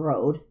marriage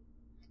road,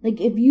 like,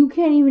 if you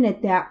can't even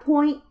at that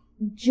point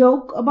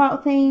joke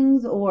about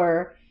things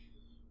or,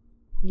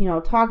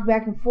 talk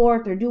back and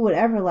forth or do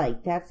whatever,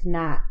 like, that's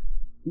not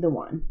the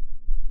one.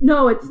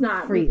 No, it's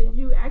not. Because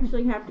you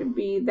actually have to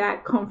be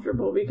that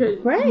comfortable because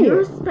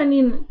you're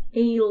spending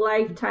a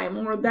lifetime,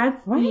 or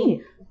that's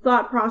the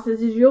thought process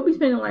is you'll be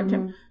spending a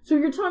lifetime. So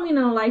you're telling me in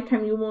a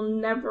lifetime you will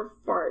never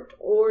fart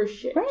or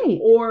shit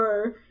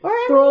or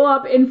throw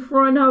up in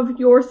front of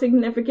your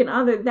significant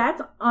other.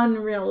 That's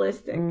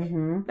unrealistic.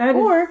 That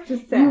is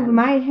just sad. You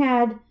might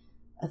had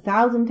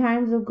 1,000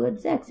 times of good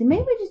sex, and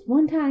maybe just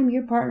one time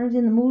your partner's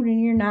in the mood and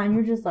you're not, and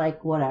you're just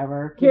like,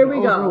 whatever. Here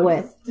we go.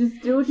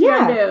 Just do what you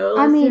gotta do.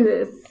 Let's do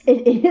this.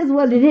 It is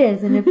what it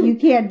is, and if you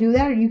can't do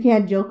that or you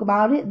can't joke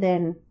about it,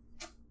 then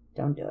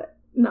don't do it.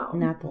 No,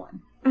 not the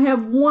one. I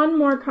have one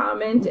more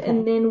comment,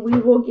 and then we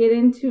will get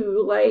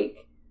into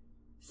like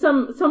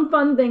some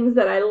fun things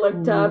that I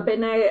looked up,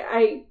 and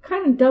I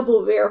kind of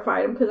double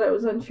verified them because I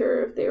was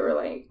unsure if they were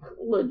like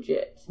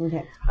legit.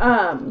 Okay.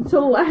 So the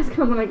last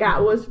comment I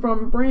got was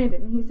from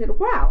Brandon. He said,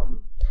 "Wow,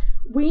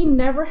 we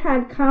never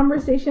had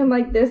conversation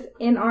like this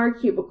in our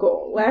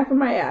cubicle. Laughing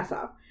my ass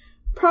off.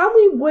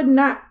 Probably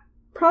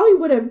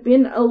would have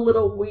been a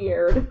little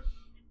weird,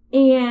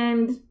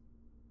 and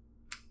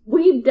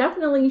we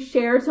definitely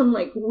shared some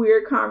like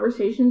weird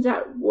conversations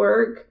at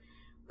work."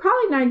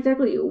 Probably not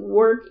exactly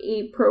work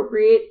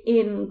appropriate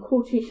in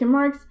quotation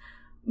marks,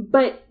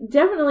 but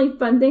definitely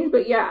fun things.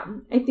 But yeah,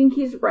 I think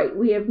he's right.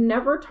 We have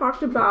never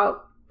talked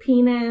about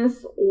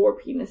penis or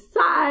penis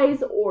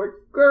size or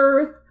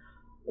girth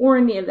or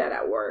any of that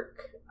at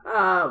work.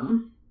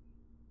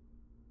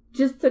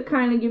 Just to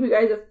kind of give you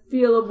guys a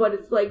feel of what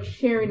it's like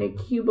sharing a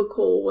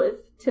cubicle with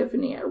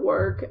Tiffany at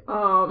work.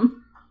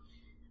 I'm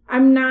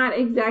not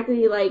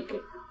exactly like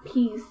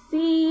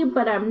PC,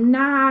 but I'm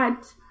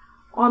not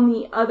on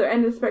the other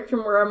end of the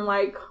spectrum where I'm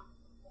like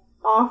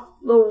off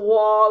the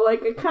wall.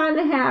 Like, I kind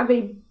of have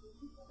a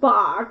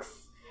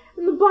box,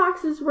 and the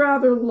box is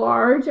rather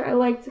large. I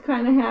like to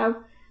kind of have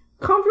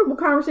comfortable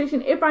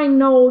conversation if I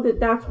know that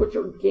that's what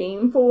you're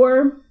game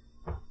for.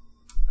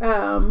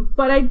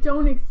 But I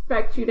don't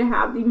expect you to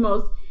have the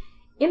most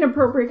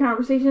inappropriate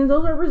conversations.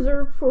 Those are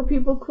reserved for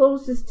people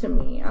closest to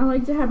me. I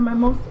like to have my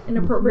most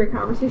inappropriate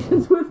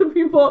conversations with the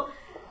people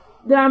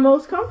that I'm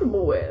most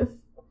comfortable with.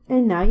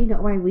 And now you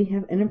know why we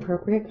have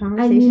inappropriate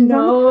conversations. I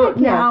know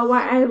now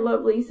why I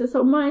love Lisa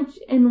so much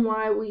and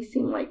why we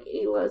seem like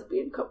a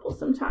lesbian couple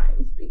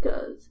sometimes,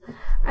 because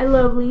I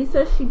love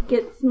Lisa. She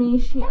gets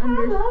me.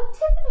 I love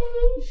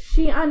Tiffany.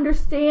 She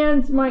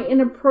understands my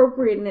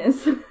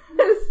inappropriateness.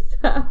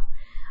 So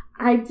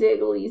I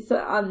dig Lisa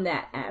on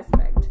that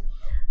aspect.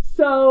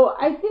 So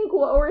I think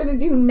what we're going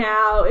to do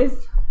now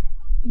is,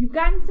 you've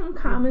gotten some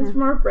comments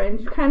from our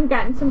friends. You've kind of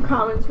gotten some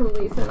comments from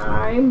Lisa and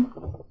I.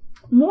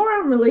 More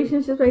on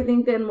relationships, I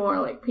think, than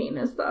more like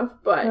penis stuff,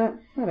 but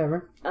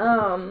whatever. You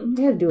had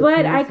to do it.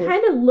 But I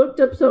kind of looked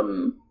up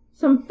some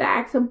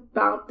facts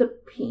about the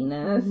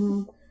penis.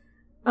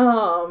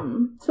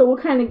 So we'll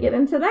kind of get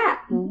into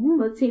that.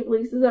 Let's see if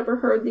Lisa's ever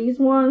heard these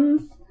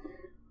ones.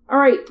 All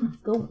right, let's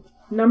go.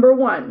 Number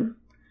 1,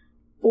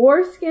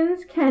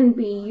 foreskins can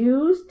be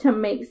used to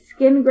make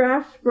skin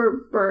grafts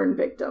for burn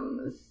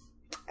victims.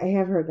 I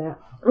have heard that.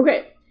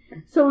 Okay.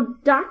 So,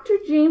 Dr.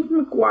 James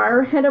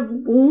McGuire, head of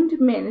wound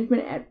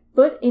management at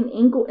Foot and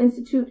Ankle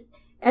Institute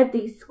at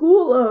the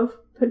School of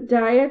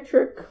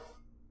Pediatric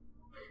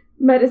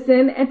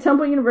Medicine at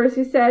Temple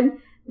University, said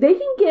they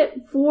can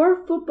get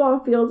 4 football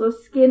fields of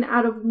skin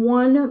out of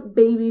 1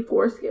 baby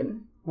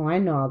foreskin. Well, I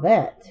know all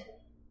that.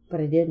 but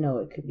I did know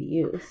it could be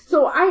used.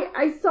 So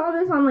I saw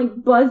this on like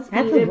BuzzFeed.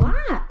 That's a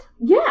lot.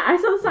 Yeah, I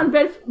saw this on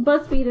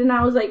BuzzFeed, and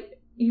I was like,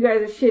 "You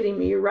guys are shitting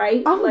me,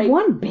 right?" Oh, like,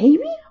 one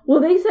baby? Well,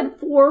 they said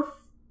 4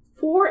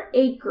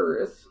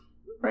 acres,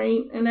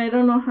 right? And I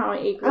don't know how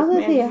acres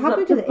manages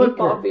up to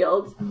football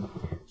fields.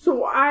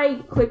 So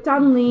I clicked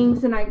on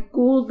links and I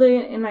Googled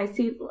it, and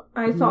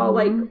I saw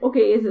like,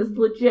 okay, is this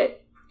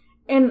legit?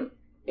 And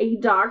a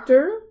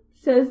doctor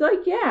says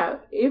like, yeah,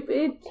 if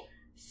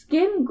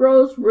skin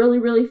grows really,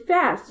 really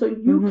fast, so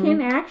you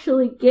can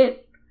actually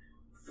get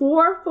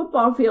 4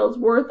 football fields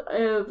worth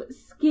of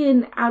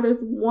skin out of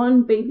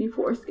one baby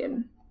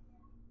foreskin.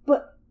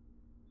 But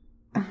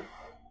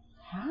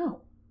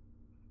how?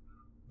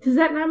 Does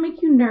that not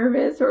make you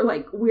nervous or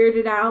like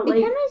weirded out? It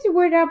kind of makes you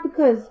weirded out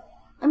because,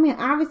 I mean,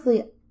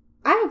 obviously,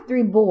 I have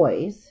 3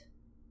 boys,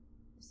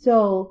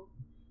 so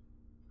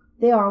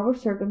they all were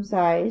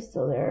circumcised,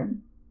 so they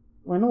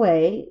went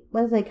away.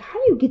 But it's like, how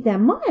do you get that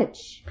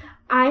much?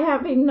 I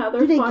have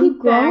another fun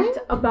fact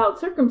about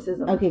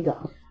circumcision. Okay,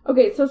 go.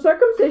 Okay, so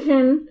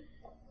circumcision,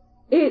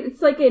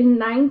 it's like a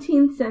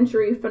 19th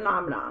century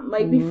phenomenon.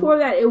 Like before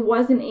that, it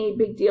wasn't a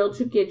big deal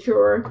to get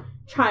your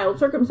child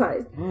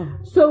circumcised.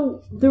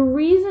 So the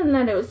reason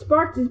that it was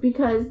sparked is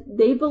because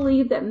they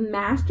believed that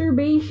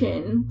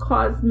masturbation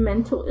caused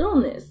mental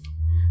illness.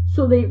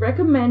 So they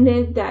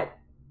recommended that,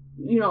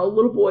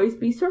 little boys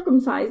be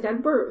circumcised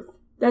at birth.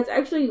 That's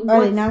actually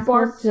what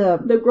sparked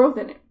the growth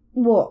in it.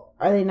 Well,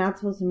 are they not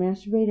supposed to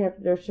masturbate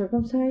after they're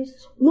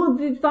circumcised? Well,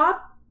 they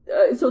thought,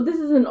 so this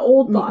is an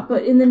old thought,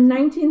 but in the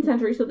 19th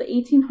century, so the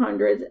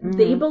 1800s,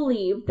 they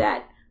believed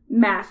that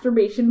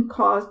masturbation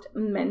caused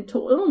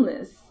mental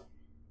illness.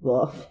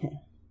 Well,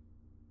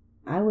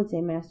 I would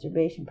say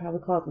masturbation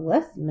probably caused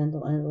less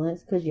mental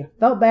illness because you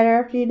felt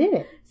better after you did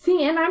it.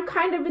 See, and I'm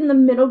kind of in the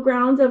middle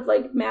grounds of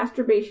like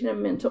masturbation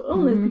and mental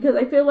illness because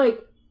I feel like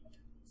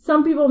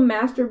some people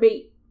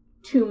masturbate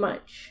too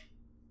much.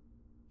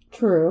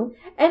 True.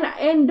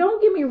 And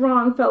don't get me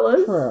wrong,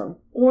 fellas. True.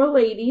 Or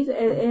ladies,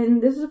 and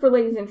this is for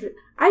ladies' interest.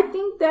 I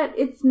think that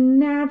it's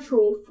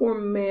natural for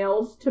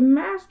males to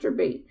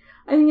masturbate.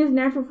 I think it's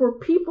natural for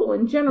people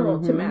in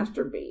general to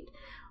masturbate.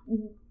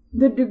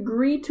 The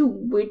degree to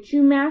which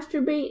you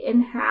masturbate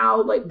and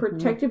how like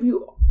protective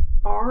you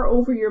are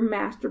over your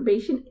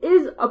masturbation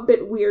is a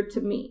bit weird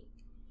to me.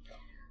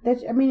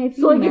 That's, I mean, if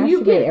you so like masturbate if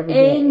you get every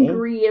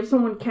angry day, if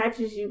someone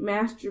catches you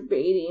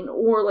masturbating,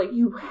 or like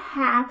you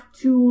have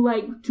to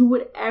like do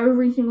it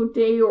every single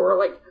day or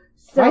like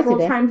several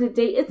times a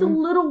day, it's a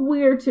little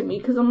weird to me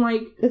because I'm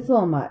like, it's a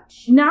little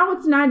much. Now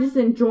it's not just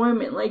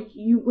enjoyment, like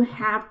you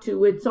have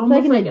to. It's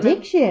almost like an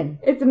addiction.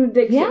 It's an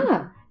addiction.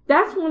 Yeah.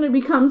 That's when it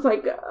becomes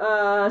like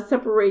a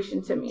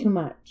separation to me. Too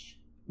much.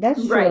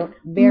 That's true. Right.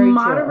 Very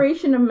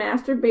Moderation true. of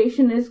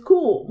masturbation is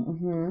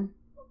cool.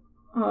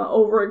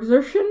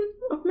 Overexertion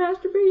of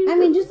masturbating. I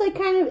mean, just like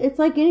it's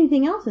like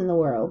anything else in the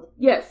world.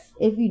 Yes.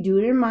 If you do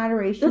it in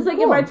moderation, just like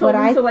if I told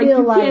Lisa, like,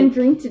 you can't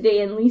drink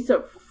today, and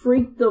Lisa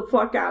freaked the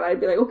fuck out, I'd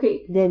be like,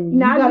 okay, then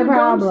now you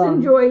don't just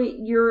enjoy it,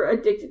 you're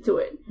addicted to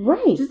it.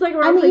 Right. Just like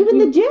I mean, even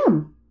the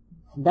gym.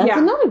 That's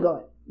another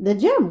good. The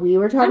gym. We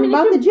were talking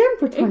about the gym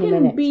for 20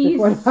 minutes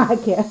before the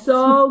podcast.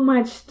 So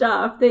much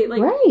stuff. They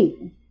like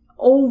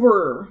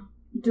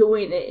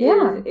overdoing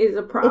it is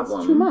a problem.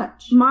 It's too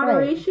much.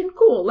 Moderation,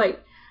 cool.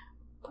 Like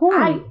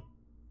porn.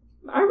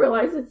 I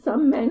realize that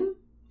some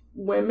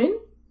women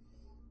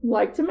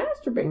like to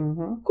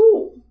masturbate.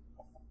 Cool.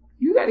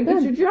 You got to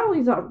get your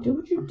jollies off. Do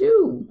what you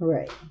do.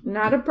 Right.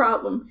 Not a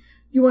problem.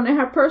 You want to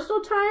have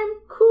personal time?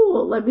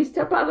 Cool. Let me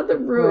step out of the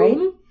room.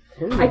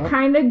 Right. I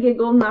kind of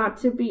giggle, not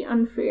to be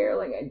unfair.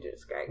 Like, I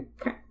just kind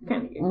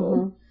of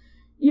giggle.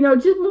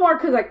 Just more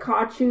because I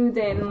caught you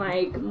than,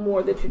 like,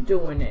 more that you're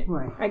doing it.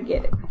 Right. I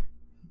get it.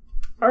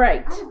 All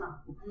right.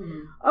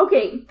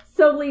 Okay,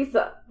 so,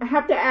 Lisa, I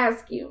have to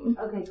ask you.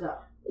 Okay, go.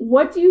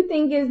 What do you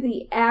think is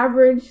the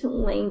average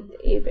length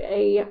of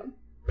a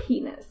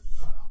penis?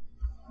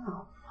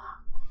 Oh,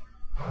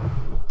 fuck.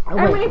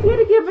 I mean, if you had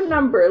to give a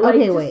number. Like,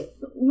 okay, wait.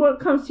 What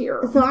comes to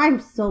your... So, I'm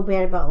so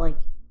bad about, like,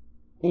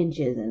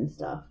 inches and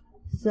stuff.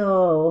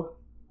 So,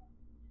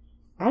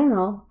 I don't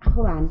know.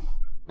 Hold on.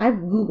 I've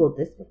Googled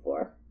this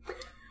before.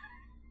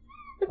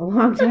 A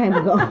long time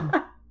ago.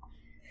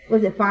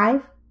 Was it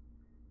 5?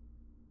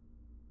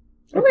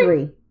 Or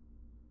 3?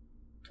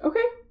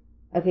 Okay.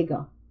 Okay,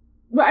 go.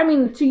 Well, I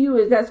mean, to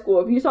you, that's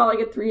cool. If you saw like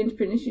a 3-inch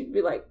penis, you'd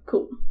be like,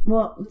 cool.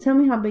 Well, tell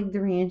me how big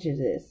 3 inches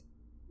is.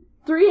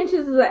 3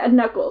 inches is a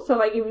knuckle. So,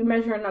 like, if you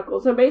measure a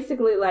knuckle. So,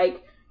 basically,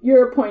 like,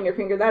 your pointer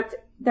finger, that's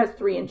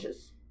 3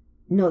 inches.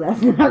 No,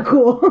 that's not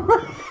cool.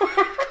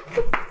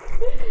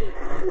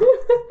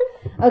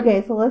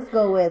 Okay, so let's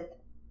go with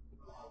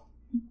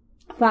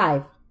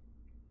 5.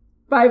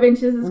 5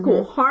 inches is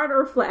cool. Hard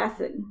or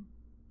flaccid?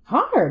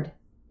 Hard.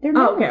 They're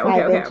not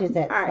 5 inches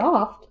that's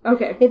soft.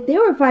 Okay. If they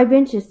were 5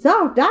 inches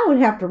soft, I would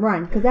have to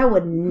run because that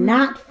would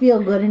not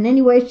feel good in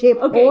any way, shape,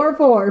 or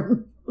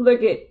form.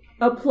 Look at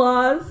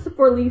applause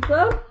for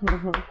Lisa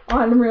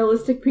on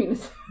realistic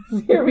penises.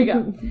 Here we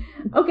go.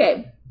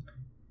 Okay.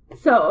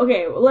 So,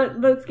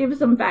 let's give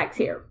some facts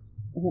here.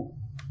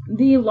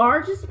 The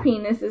largest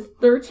penis is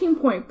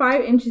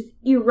 13.5 inches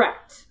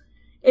erect.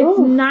 It's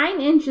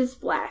 9 inches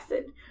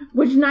flaccid,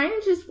 which 9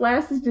 inches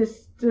flaccid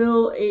is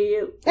still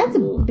a... That's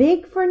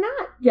big for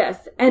not.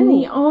 Yes, and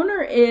the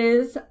owner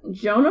is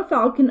Jonah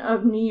Falcon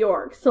of New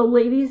York. So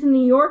ladies in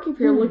New York, if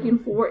you're looking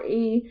for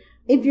a...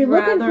 If you're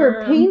looking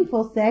for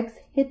painful sex,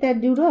 hit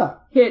that dude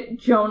up. Hit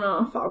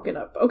Jonah Falcon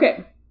up.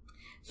 Okay.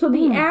 So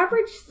the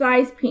average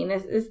size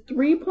penis is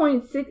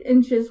 3.6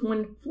 inches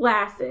when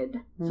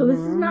flaccid. So this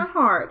is not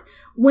hard.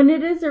 When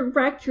it is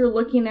erect, you're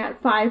looking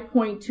at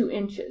 5.2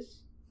 inches.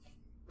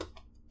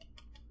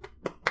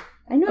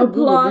 I know.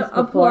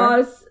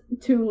 Applause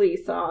to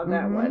Lisa on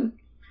that one.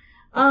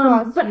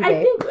 But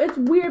I think it's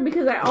weird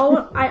because I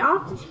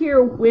often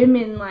hear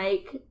women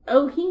like,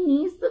 "Oh, he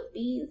needs to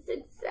be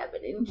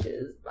 6-7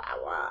 inches." Blah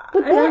blah.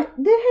 But that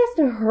has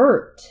to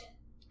hurt.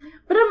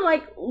 But I'm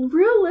like,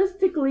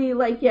 realistically,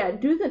 like, yeah,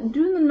 do the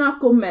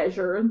knuckle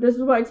measure. This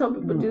is why I tell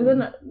people do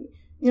the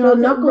so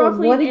knuckle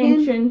roughly what an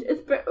again? Inch.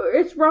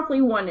 It's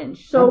roughly 1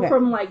 inch. So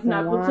from like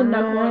knuckle to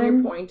knuckle on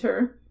your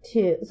pointer.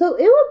 2. So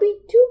it would be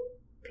 2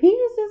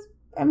 penises.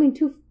 I mean,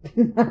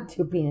 not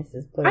 2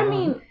 penises. I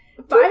mean,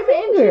 5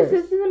 inches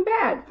isn't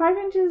bad. 5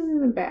 inches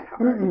isn't bad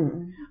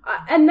hard.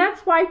 And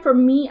that's why, for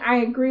me, I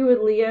agree with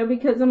Leah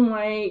because I'm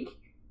like,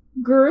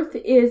 girth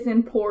is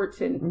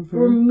important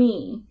for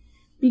me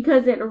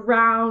because it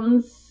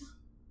rounds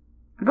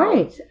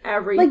out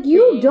everything. Like,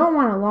 you don't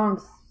want a long,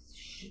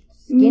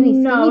 skinny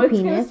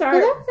penis. Gonna That's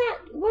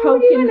not. What are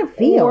you gonna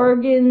feel?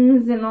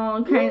 Organs and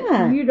all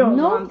kinds. You don't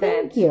want that.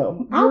 Thank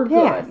you. I'll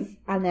pass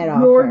on that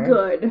offer. You're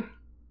good.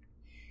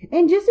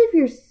 And just if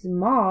you're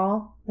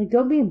small, like,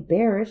 don't be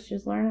embarrassed.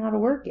 Just learn how to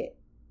work it.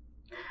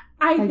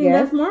 I think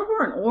that's more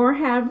important. Or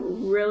have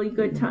really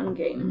good tongue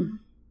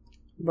game.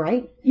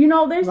 Right? You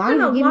know, there's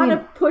been a lot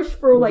of push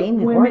for, like,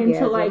 women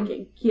to,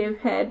 like, give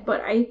head.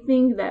 But I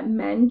think that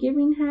men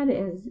giving head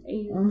is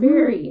a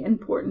very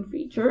important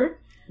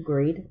feature.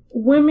 Agreed.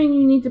 Women,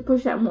 you need to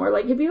push that more.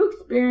 Like, if you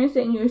experience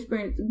it and you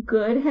experience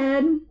good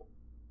head,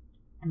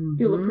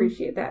 you'll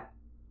appreciate that.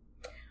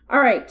 All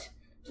right.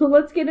 So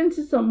let's get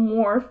into some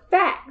more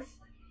facts.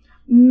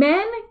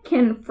 Men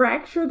can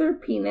fracture their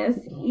penis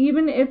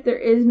even if there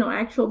is no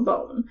actual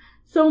bone.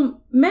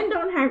 So men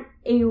don't have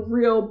a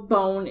real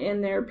bone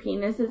in their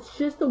penis. It's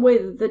just the way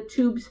that the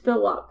tubes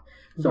fill up.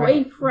 So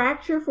a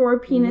fracture for a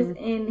penis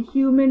in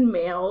human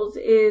males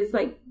is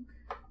like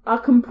a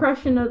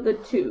compression of the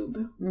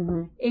tube,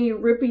 a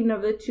ripping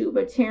of the tube,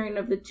 a tearing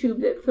of the tube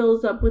that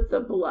fills up with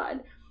the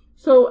blood.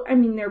 So, I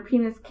mean, their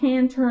penis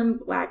can turn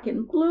black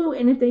and blue,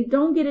 and if they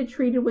don't get it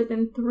treated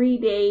within 3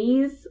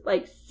 days,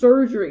 like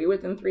surgery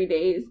within 3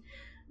 days,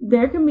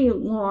 there can be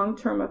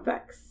long-term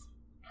effects.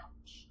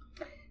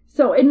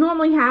 So, it can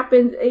only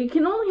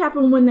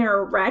happen when they're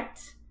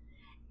erect,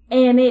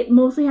 and it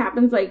mostly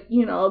happens like,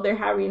 you know, they're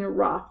having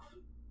rough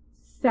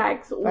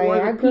sex,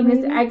 or the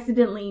penis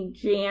accidentally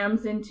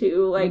jams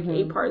into, like,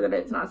 a part that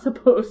it's not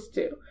supposed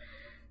to.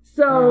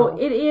 So,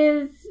 it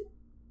is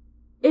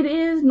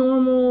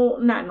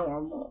not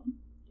normal.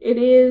 It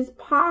is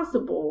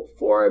possible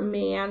for a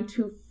man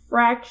to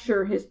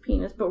fracture his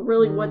penis, but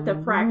really what the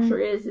fracture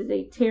is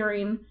a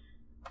tearing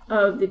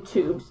of the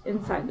tubes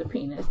inside the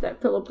penis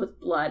that fill up with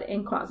blood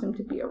and cause him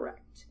to be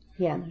erect.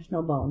 Yeah, there's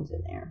no bones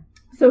in there.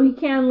 So he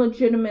can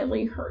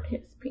legitimately hurt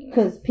his penis.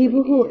 Because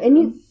people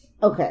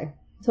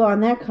so on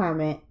that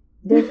comment,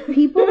 there's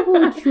people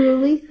who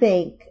truly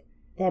think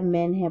that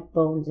men have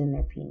bones in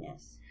their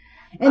penis.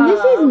 And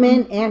this is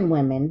men and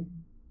women.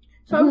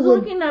 So I was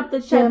looking up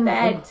that said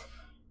that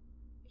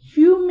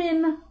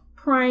human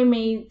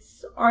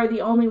primates are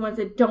the only ones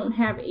that don't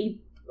have a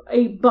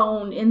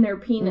bone in their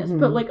penis,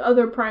 but like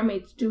other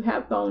primates do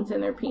have bones in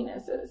their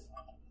penises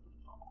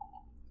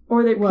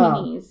or their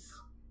penis.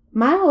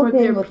 My whole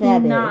thing with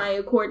that is,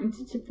 according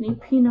to Tiffany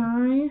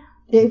Peni,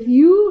 if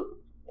you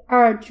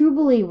are a true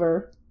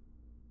believer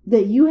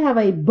that you have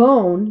a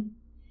bone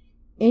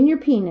in your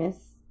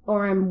penis,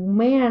 or a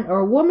man or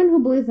a woman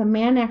who believes a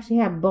man actually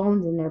have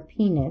bones in their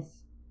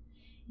penis,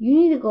 you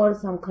need to go to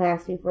some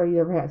class before you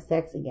ever have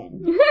sex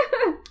again.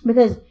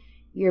 Because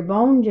your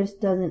bone just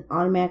doesn't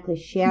automatically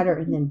shatter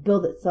and then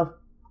build itself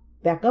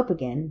back up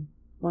again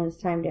when it's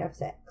time to have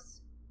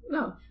sex.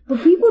 No.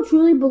 But people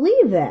truly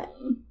believe that.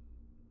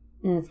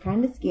 And it's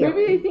kind of scary.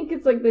 Maybe they think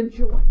it's like the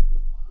joint.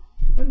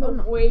 And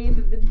the way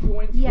that the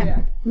joints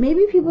react.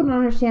 Maybe people don't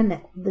understand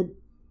the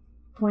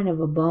point of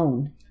a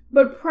bone.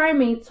 But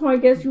primates, so I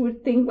guess you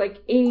would think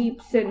like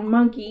apes and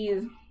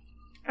monkeys,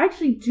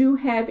 actually do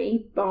have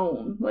a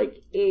bone,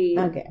 like a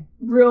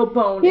real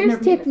bone. Here's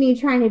Tiffany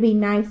trying to be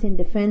nice and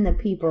defend the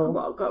people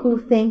who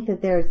think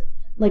that there's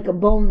like a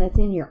bone that's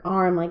in your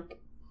arm, like,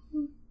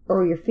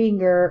 or your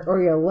finger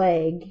or your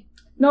leg.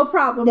 No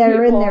problem, that people.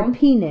 Are in their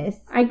penis.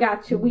 I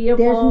got you. We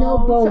evolved there's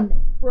no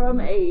bone from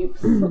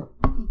apes.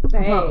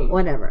 Bang. Well,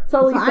 whatever.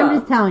 Talisa. So I'm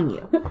just telling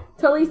you.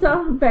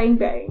 Talisa, bang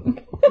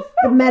bang. It's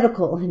the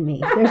medical in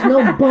me. There's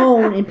no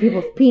bone in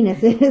people's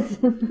penises.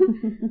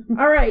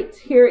 All right,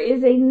 here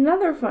is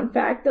another fun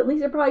fact that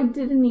Lisa probably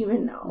didn't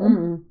even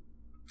know.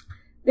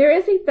 There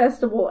is a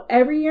festival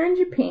every year in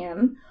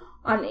Japan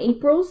on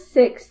April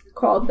 6th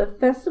called the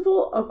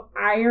Festival of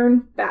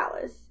Iron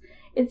Phallus.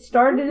 It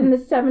started in the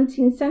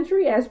 17th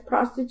century as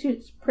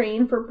prostitutes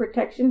praying for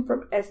protection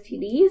from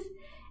STDs,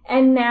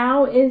 and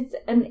now is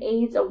an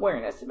AIDS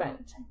awareness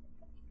event.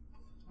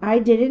 I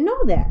didn't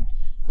know that,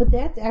 but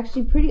that's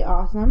actually pretty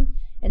awesome.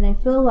 And I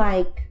feel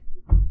like,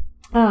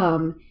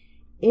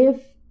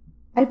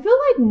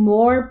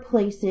 more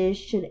places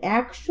should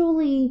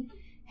actually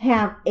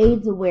have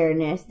AIDS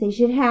awareness. They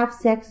should have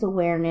sex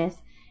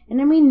awareness.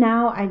 And I mean,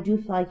 now I do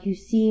feel like you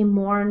see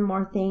more and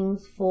more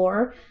things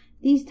for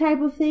these type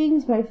of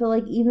things, but I feel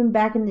like even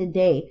back in the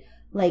day,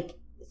 like,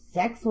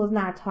 sex was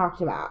not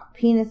talked about.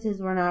 Penises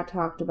were not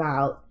talked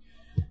about.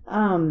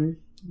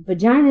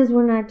 Vaginas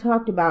were not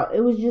talked about.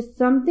 It was just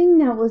something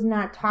that was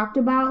not talked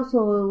about,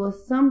 so it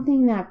was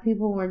something that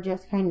people were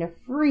just kind of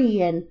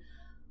free and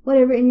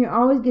whatever, and you're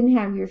always going to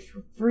have your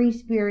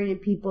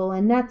free-spirited people,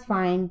 and that's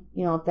fine,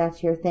 you know, if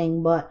that's your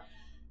thing, but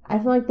I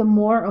feel like the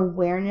more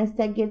awareness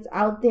that gets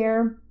out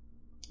there,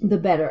 the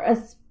better,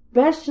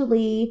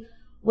 especially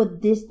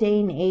with this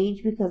day and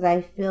age, because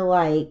I feel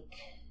like,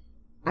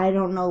 I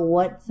don't know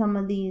what some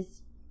of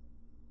these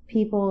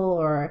people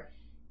or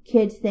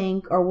kids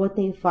think or what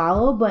they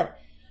follow, but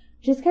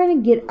just kind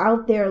of get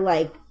out there,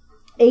 like,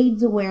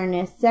 AIDS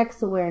awareness,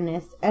 sex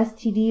awareness,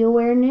 STD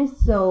awareness.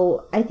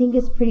 So I think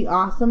it's pretty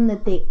awesome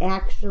that they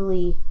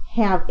actually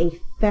have a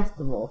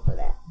festival for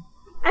that.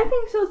 I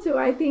think so too.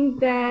 I think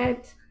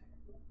that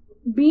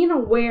being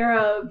aware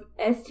of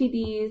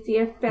STDs, the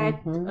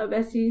effect of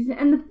STDs,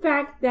 and the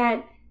fact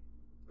that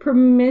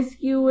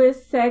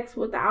promiscuous sex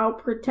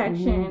without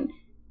protection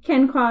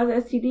can cause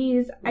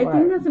STDs, I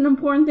think that's an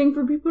important thing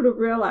for people to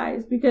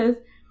realize, because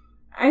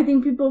I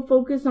think people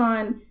focus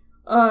on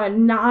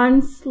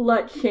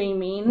non-slut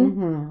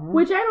shaming,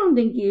 which I don't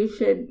think you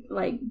should,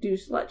 like, do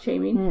slut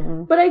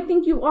shaming, but I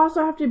think you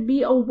also have to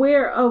be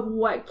aware of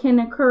what can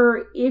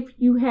occur if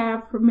you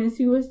have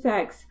promiscuous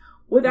sex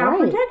without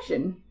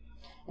protection.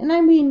 And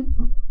I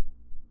mean,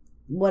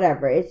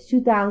 whatever, it's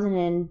 2000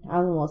 and I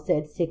almost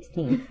said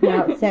 16,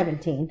 now it's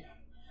 17,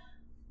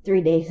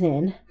 3 days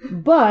in,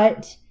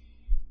 but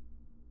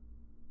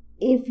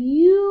if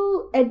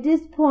you, at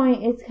this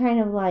point, it's kind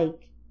of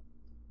like,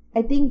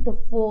 I think the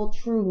full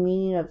true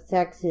meaning of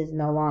sex is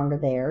no longer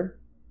there.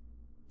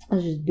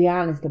 Let's just be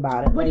honest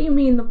about it. What do you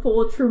mean the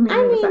full true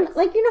meaning of sex?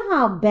 Like, you know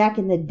how back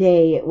in the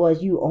day it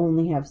was you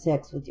only have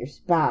sex with your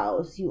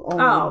spouse, you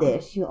only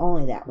this, you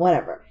only that,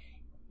 whatever.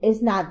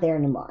 It's not there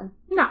anymore.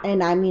 No.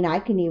 And I mean, I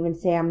can even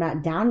say I'm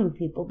not downing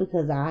people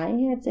because I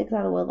had sex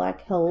out of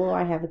wedlock. Hello,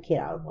 I have a kid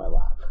out of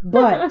wedlock.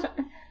 But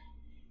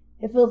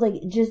it feels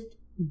like just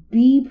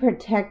be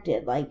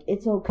protected. Like,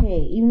 it's okay.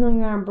 Even though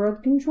you're on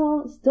birth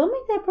control, still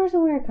make that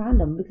person wear a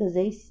condom, because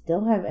they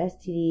still have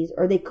STDs,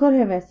 or they could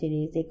have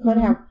STDs. They could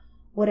have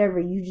whatever,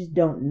 you just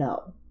don't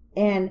know.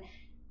 And,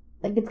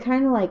 like, it's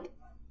kind of like,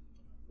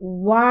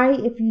 why,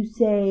 if you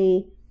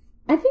say,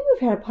 I think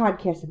we've had a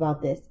podcast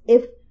about this.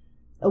 If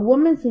a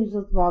woman sleeps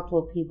with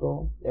multiple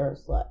people, they're a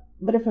slut.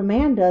 But if a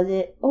man does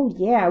it, oh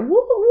yeah,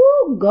 woo,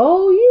 woo,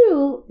 go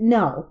you.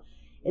 No.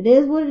 It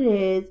is what it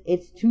is.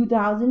 It's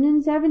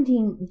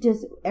 2017.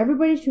 Just,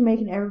 everybody should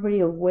make everybody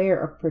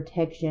aware of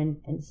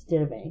protection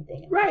instead of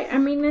anything else. Right. I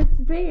mean, it's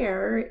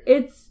there.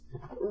 It's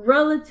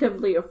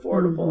relatively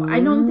affordable. I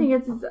don't think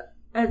it's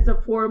as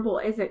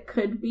affordable as it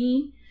could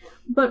be,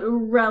 but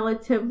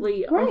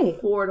relatively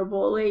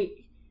affordable.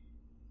 Like,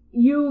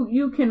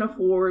 you can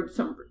afford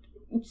some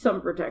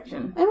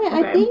protection. I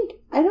mean,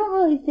 I don't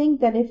really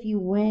think that if you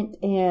went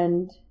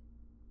and,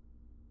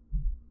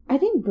 I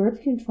think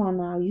birth control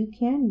now you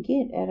can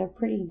get at a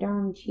pretty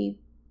darn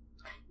cheap.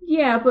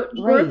 Yeah, but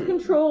birth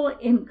control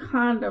and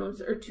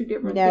condoms are two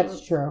different things.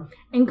 That's true.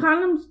 And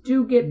condoms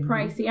do get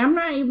pricey. I'm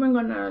not even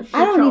going to shit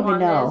y'all on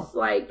this.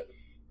 Like,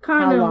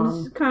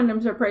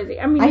 condoms are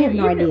pricey. I mean, I have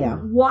no idea.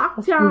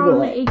 Walk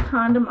down a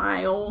condom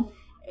aisle,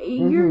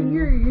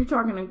 you're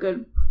talking a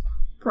good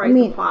price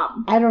of pop.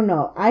 I don't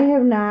know. I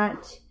have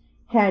not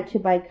had to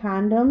buy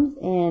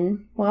condoms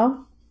in,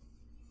 well,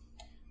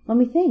 let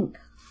me think,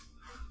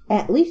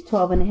 at least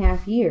 12 and a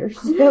half years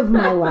of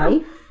my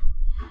life.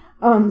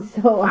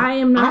 So I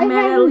am not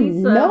mad at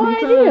Lisa, no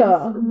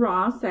idea.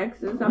 Raw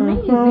sex is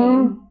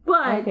amazing.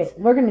 But okay,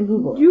 we're gonna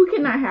Google it. You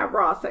cannot have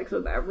raw sex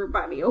with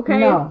everybody, okay?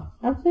 No,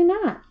 absolutely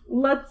not.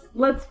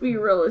 Let's be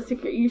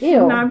realistic here. You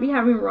should not be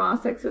having raw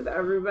sex with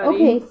everybody.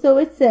 Okay, so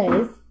it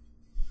says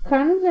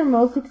condoms are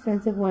most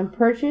expensive when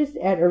purchased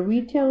at a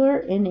retailer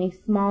in a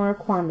smaller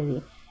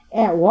quantity.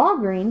 At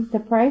Walgreens, the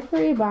price for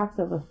a box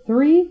of a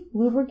 3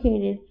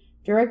 lubricated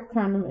direct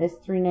condom is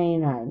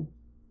 $3.99.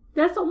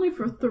 That's only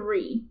for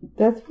 3.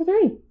 That's for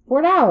 3.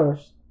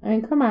 $4. I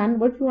mean, come on.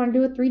 What do you want to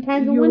do with 3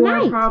 times in one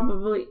night?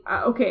 Probably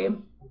okay.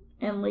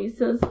 And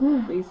Lisa's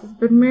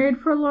been married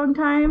for a long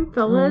time,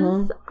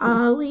 fellas,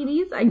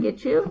 ladies. I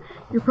get you.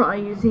 You're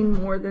probably using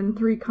more than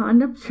 3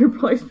 condoms. You're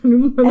probably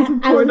spending more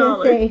than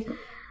 $4.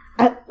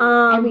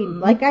 I mean,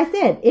 like I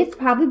said, it's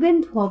probably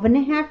been 12 and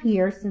a half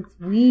years since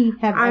we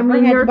have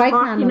ever had to buy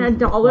condoms.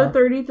 You're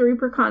talking $1.33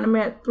 per condom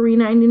at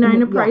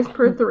 $3.99 a price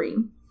per 3.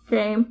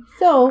 Okay.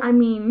 So, I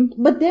mean,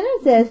 but then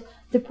it says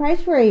the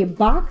price for a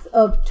box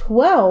of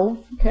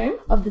 12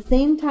 of the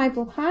same type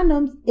of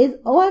condoms is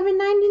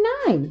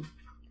 $11.99.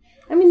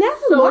 I mean,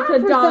 that's a lot for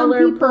some people. So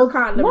it's $1 per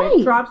condom. Right.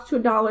 It drops to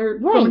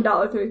 $1 from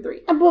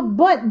 $1.33.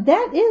 But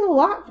that is a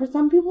lot for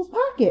some people's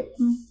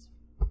pockets.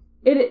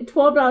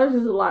 $12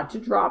 is a lot to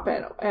drop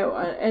at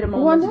a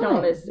moment's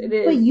notice. It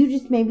is. But you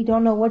just maybe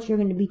don't know what you're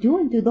going to be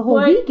doing through the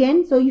whole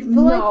weekend, so you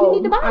feel like you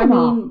need to buy them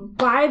all. I mean,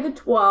 buy the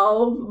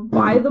 12,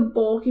 buy the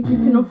bulk if you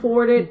can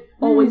afford it.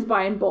 Always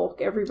buy in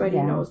bulk. Everybody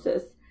knows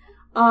this.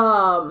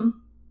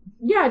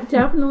 Yeah,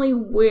 definitely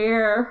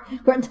wear.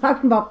 We're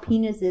talking about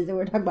penises and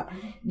we're talking about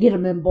get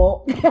them in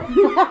bulk.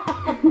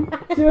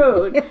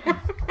 Dude,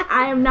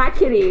 I am not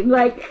kidding.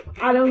 Like,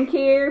 I don't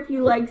care if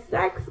you like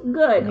sex.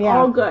 Good. Yeah.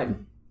 All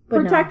good.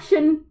 But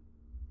protection,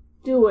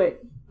 do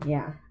it.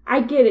 Yeah.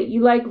 I get it.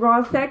 You like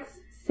raw sex?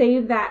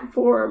 Save that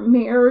for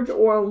marriage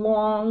or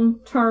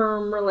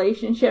long-term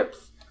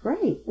relationships.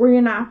 Right. Where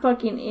you're not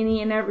fucking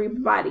any and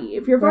everybody.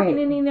 If you're fucking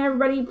any and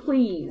everybody,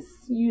 please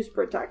use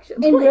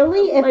protection. And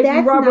really, if like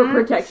that's rubber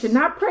protection,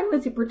 not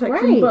pregnancy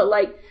protection, but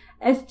like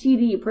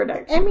STD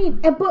protection. I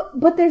mean,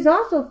 but there's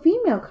also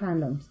female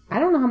condoms. I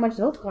don't know how much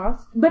those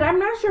cost. But I'm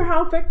not sure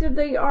how effective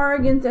they are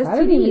against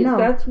STDs.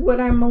 That's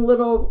what I'm a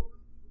little...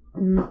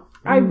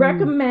 I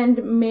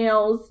recommend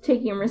males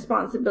taking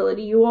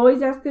responsibility. You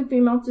always ask the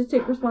females to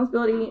take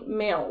responsibility.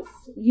 Males,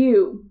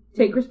 you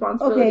take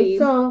responsibility. Okay,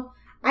 so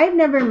I've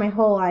never in my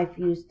whole life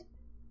used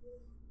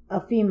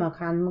a female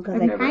condom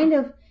because I kind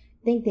of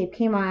think they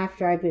came out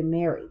after I've been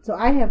married. So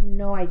I have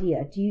no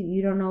idea.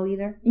 You don't know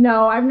either?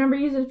 No, I've never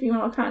used a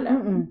female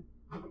condom.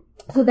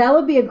 So that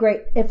would be a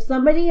great... If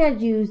somebody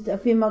had used a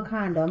female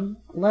condom,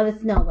 let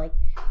us know. Like,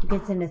 you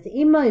can send us an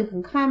email. You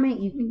can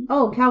comment.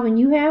 Oh, Calvin,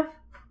 you have?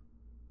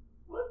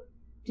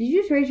 Did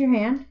you just raise your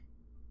hand?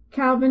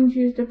 Calvin's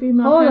used a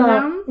female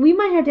condom. We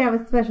might have to have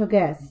a special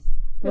guest.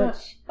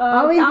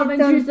 Calvin's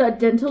used a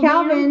dental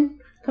Calvin,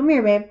 come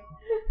here, babe.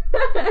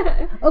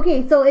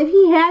 Okay, so if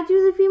he had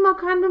used a female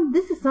condom,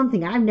 this is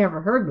something I've never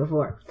heard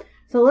before.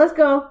 So let's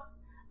go.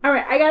 All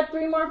right, I got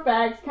 3 more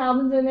facts.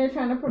 Calvin's in there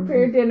trying to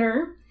prepare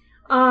dinner.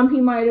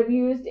 He might have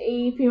used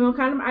a female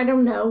condom. I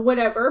don't know.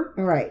 Whatever.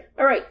 All right.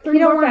 3 more facts. You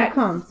don't want to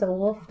come, so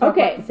we'll talk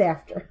about this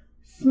after.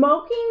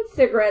 Smoking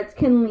cigarettes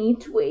can lead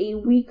to a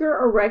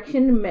weaker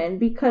erection in men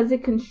because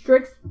it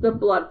constricts the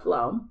blood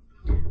flow.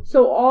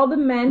 So all the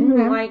men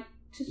who like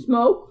to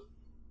smoke,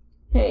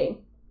 hey,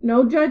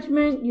 no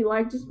judgment. You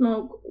like to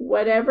smoke,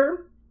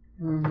 whatever.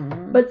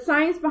 But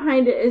science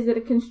behind it is that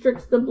it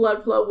constricts the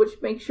blood flow,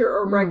 which makes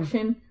your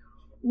erection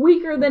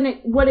weaker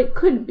than what it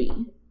could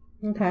be.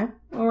 Okay.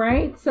 All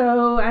right.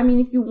 So, I mean,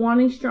 if you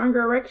want a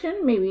stronger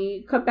erection,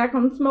 maybe cut back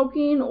on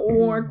smoking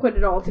or quit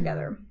it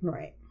altogether.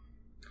 Right.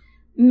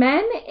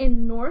 Men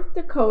in North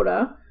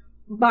Dakota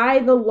buy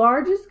the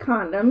largest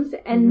condoms,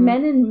 and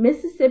men in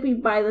Mississippi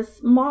buy the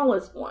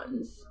smallest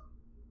ones.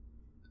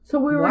 So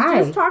we were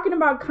just talking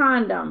about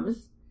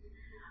condoms.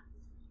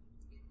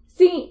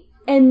 See,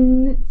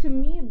 and to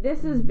me,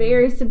 this is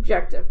very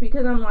subjective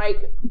because I'm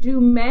like, do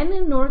men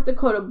in North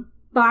Dakota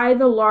buy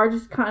the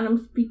largest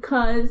condoms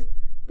because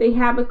they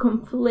have a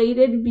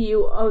conflated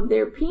view of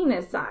their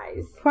penis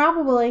size?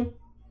 Probably.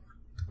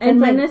 And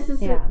men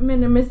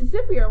in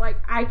Mississippi are like,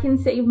 I can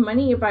save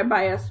money if I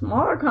buy a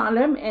smaller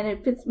condom and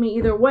it fits me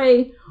either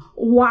way.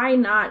 Why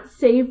not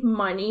save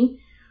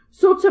money?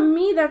 So to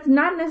me, that's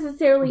not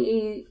necessarily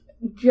a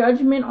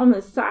judgment on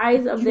the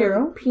size of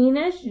their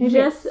penis,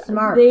 just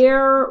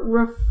their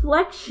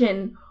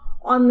reflection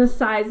on the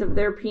size of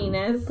their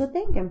penis. Good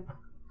thinking.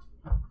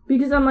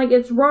 Because I'm like,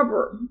 it's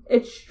rubber.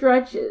 It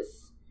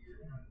stretches.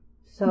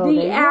 So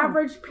the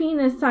average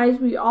penis size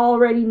we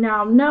already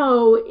now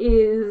know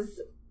is...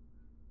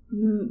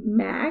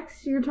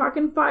 max, you're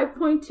talking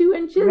 5.2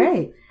 inches.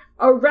 Right.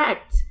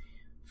 Erect.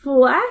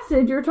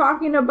 Flaccid, you're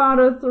talking about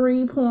a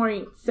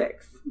 3.6,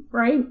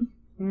 right?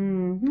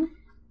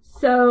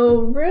 So,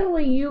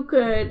 really, you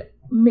could...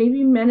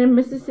 Maybe men in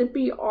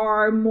Mississippi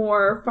are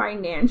more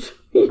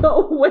financially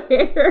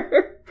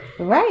aware.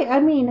 Right. I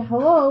mean,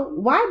 hello.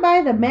 Why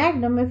buy the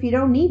Magnum if you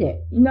don't need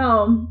it?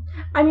 No.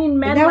 I mean,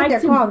 men like to...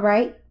 Is that what they're called,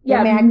 right?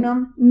 Yeah. The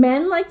Magnum?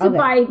 Men like to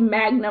buy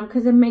Magnum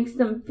because it makes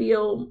them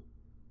feel...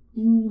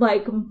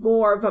 like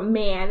more of a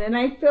man, and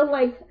I feel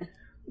like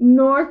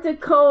North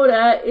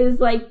Dakota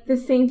is like the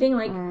same thing.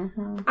 Like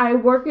I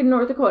work in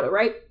North Dakota,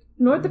 right?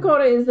 North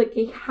Dakota is like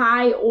a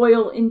high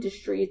oil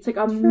industry. It's like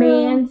a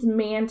man's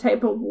man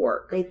type of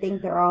work. They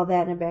think they're all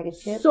that in a bag of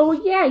chips. So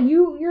yeah,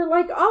 you're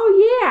like,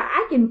 oh yeah,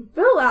 I can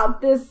fill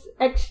out this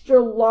extra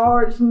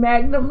large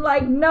Magnum.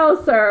 Like, no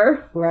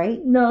sir.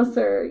 Right? No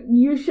sir.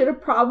 You should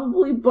have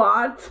probably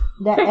bought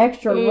that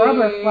extra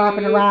rubber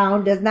flopping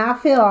around does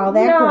not feel all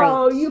that great.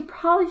 No, you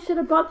probably should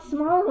have bought the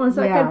smaller one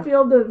so I could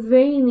feel the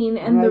veining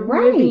and the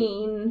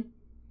ribbing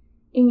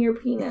in your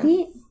penis.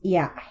 See?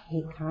 Yeah, I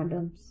hate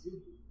condoms.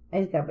 I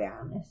just gotta be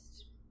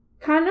honest.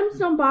 Condoms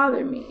don't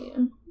bother me.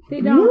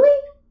 They don't.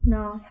 Really?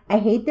 No. I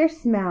hate their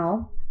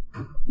smell.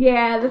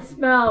 Yeah, the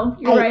smell.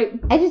 You're right.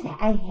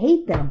 I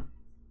hate them.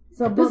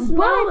 So the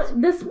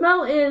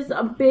smell is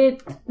a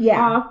bit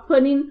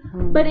off-putting,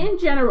 but in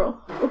general,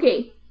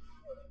 okay,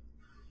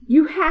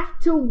 you have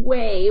to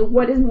weigh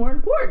what is more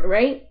important,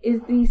 right?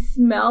 Is the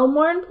smell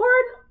more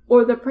important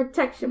or the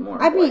protection more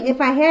important? I mean,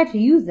 if I had to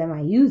use them,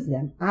 I use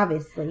them,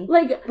 obviously.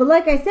 But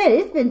like I said,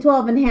 it's been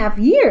 12 and a half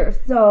years,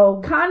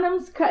 so...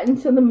 Condoms cut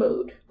into the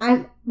mood.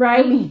 Right?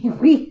 I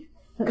mean,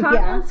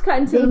 condoms cut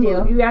into the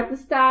mood. You have to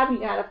stop, you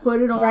gotta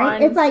put it on.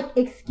 Right? It's like,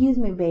 excuse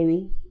me,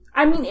 baby.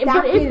 I mean, if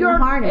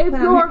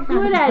you're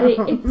good at it,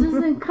 it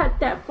doesn't cut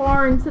that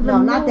far into the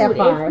mood. Not that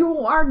far. If you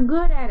are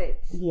good at it.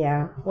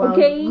 Yeah. Well,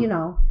 okay? You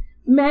know.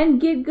 Men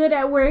get good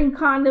at wearing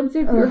condoms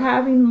if you're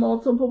having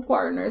multiple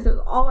partners. That's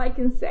all I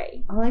can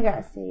say. All I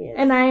gotta say is...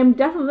 And I am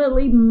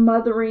definitely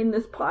mothering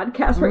this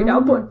podcast right now,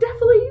 but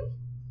definitely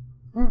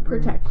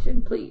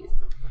protection, please.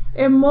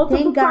 And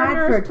multiple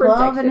partners, Thank God for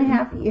 12 and a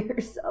half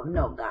years of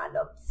no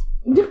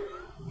condoms.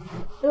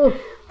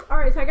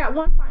 Alright, so I got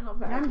one final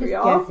fact. I'm for just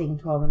y'all. guessing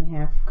 12 and a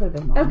half. Could have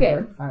been longer. Okay.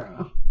 I don't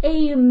know.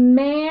 A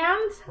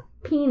man's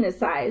penis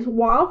size,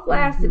 while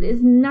flaccid,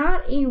 is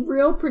not a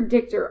real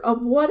predictor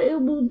of what it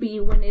will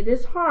be when it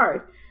is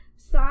hard.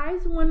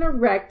 Size when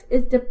erect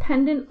is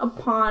dependent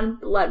upon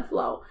blood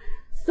flow.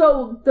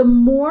 So the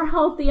more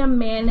healthy a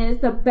man is,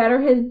 the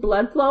better his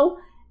blood flow,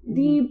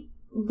 the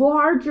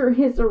larger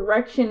his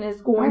erection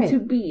is going to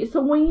be.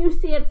 So when you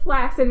see it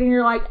flaccid and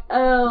you're like,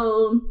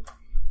 oh,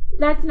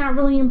 that's not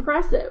really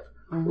impressive.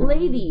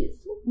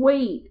 Ladies,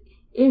 wait.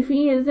 If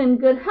he is in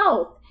good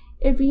health,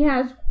 if he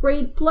has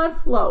great blood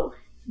flow,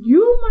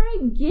 you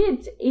might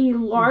get a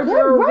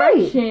larger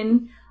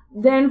erection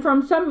than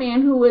from some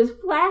man who is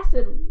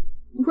flaccid,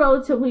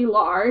 relatively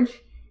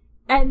large.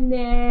 And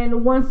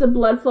then once the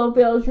blood flow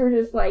fails, you're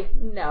just like,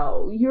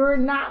 no, you're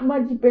not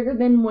much bigger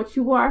than what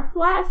you are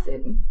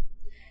flaccid.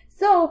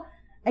 So,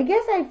 I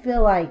guess I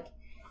feel like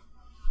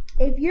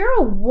if you're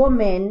a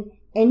woman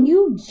and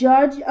you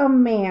judge a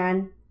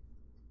man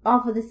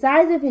off of the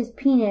size of his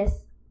penis,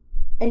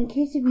 in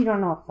case if you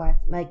don't know flat,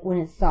 like when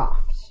it's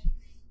soft,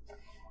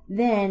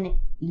 then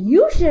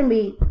you shouldn't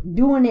be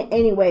doing it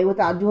anyway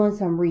without doing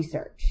some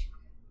research.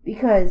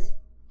 Because,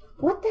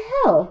 what the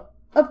hell?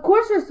 Of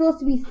course they're supposed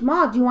to be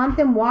small. Do you want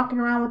them walking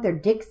around with their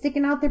dick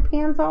sticking out their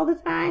pants all the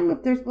time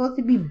if they're supposed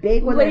to be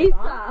big when they're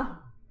soft?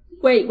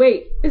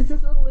 Wait. Is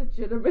this a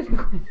legitimate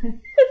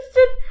question?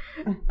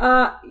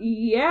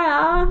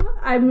 Yeah.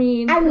 I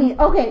mean,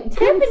 okay.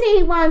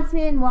 Tiffany wants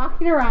men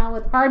walking around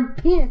with hard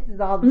penises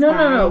all the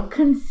time. No.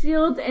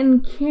 Concealed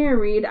and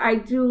carried. I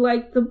do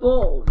like the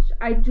bulge.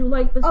 I do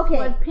like the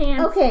sweatpants.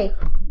 Okay,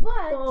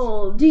 but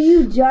bulge. Do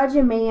you judge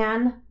a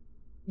man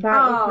by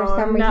if for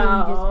some reason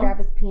you just grab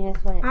his penis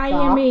when it's soft? I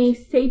am a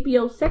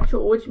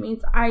sapiosexual, which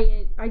means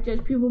I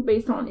judge people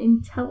based on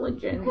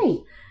intelligence. Right.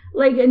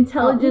 Like,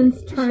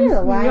 intelligence turns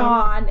me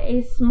on.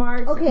 A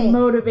smart,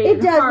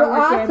 motivated,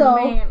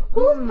 hardworking man.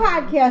 Whose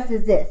podcast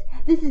is this?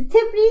 This is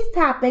Tiffany's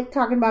topic,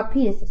 talking about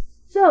penises.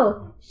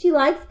 So, she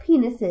likes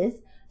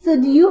penises. So,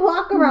 do you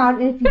walk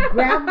around and if you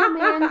grab the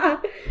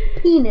man's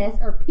penis,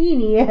 or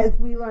peenie as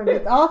we learned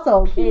it's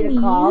also okay to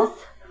call,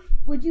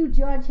 would you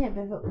judge him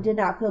if it did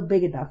not feel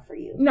big enough for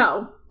you?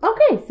 No.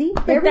 Okay, see?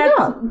 There we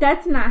go.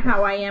 That's not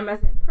how I am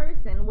as a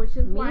person, which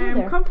is why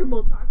I'm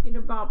comfortable talking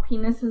about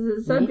penises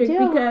as a subject,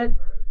 because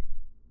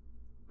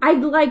I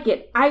like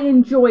it. I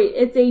enjoy it.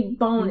 It's a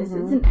bonus.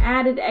 It's an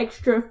added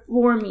extra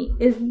for me.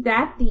 Is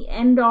that the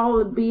end all,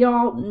 the be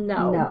all?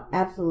 No. No,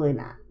 absolutely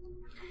not.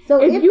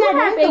 So if you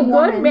have a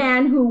good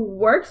man who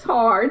works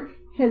hard,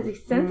 has a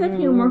sense of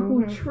humor,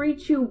 who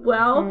treats you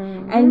well,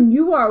 and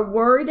you are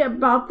worried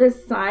about the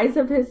size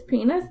of his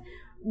penis,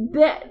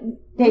 then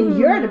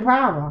you're the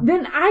problem.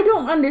 Then I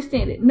don't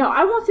understand it. No,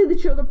 I won't say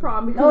that you're the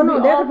problem. Because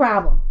they're the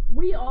problem.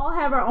 We all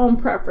have our own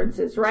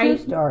preferences, right?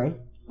 True story.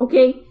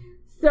 Okay?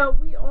 So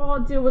we all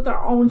deal with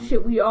our own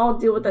shit. We all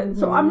deal with it.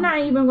 So I'm not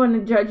even going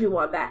to judge you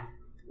on that.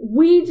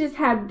 We just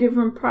have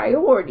different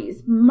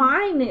priorities.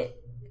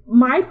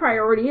 My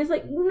priority is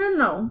like,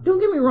 no. Don't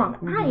get me wrong.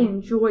 I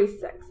enjoy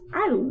sex.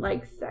 I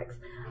like sex.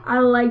 I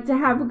like to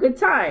have a good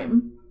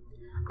time.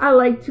 I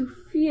like to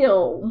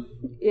feel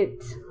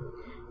it.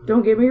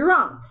 Don't get me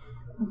wrong.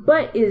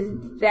 But is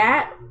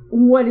that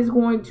what is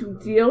going to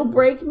deal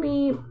break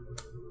me?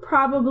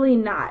 Probably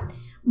not.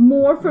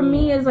 More for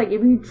me is like,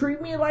 if you treat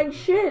me like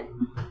shit,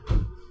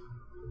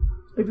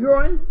 if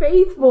you're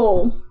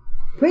unfaithful,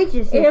 preach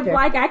it, sister. If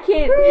I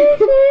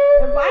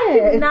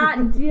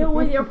cannot deal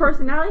with your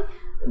personality,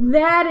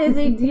 that is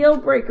a deal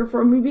breaker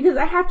for me, because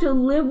I have to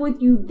live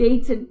with you day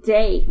to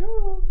day.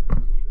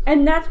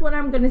 And that's what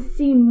I'm going to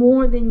see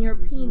more than your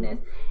penis.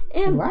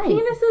 And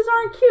penises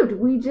aren't cute.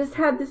 We just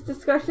had this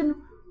discussion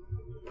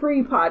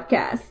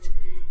pre-podcast.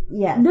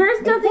 Yes.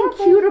 There's nothing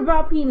cute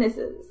about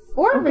penises.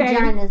 Or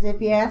vaginas,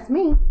 if you ask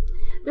me.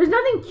 There's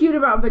nothing cute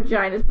about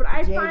vaginas, but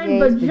I find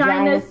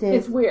vaginas,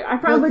 it's weird. I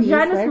find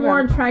vaginas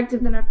more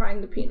attractive than I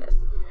find the penis.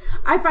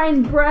 I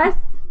find breasts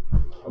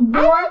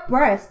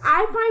breasts.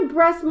 I find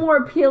breasts more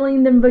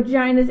appealing than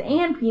vaginas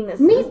and penises.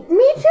 Me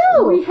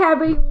too. We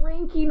have a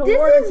ranking order.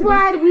 This is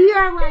why we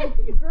are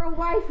like girl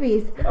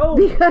wifeys.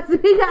 Because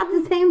we got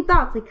the same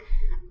thoughts. Like,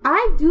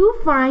 I do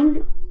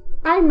find,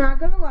 I'm not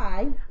going to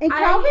lie, and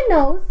Calvin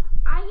knows,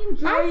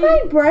 I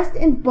find breasts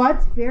and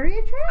butts very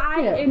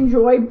attractive. I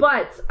enjoy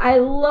butts. I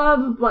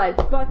love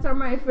butts. Butts are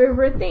my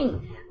favorite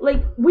thing.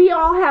 Like, we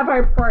all have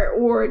our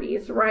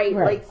priorities, right?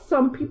 Like,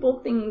 some people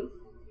think,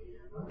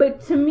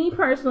 but to me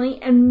personally,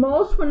 and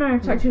most women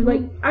I've talked to,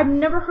 like, I've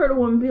never heard a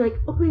woman be like,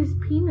 oh, his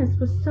penis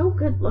was so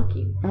good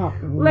looking. Oh,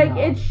 like,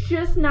 it's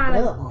just not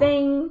a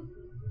thing.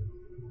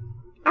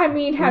 I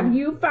mean, have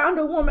you found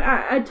a woman,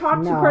 I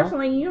talked to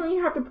personally, you don't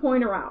even have to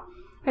point her out.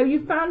 Have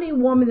you found a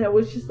woman that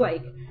was just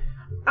like,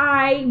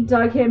 I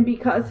dug him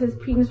because his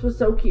penis was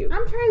so cute?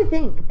 I'm trying to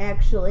think,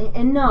 actually,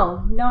 and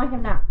no, I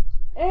have not.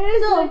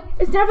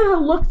 It's never the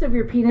looks of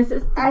your penis.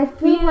 It's the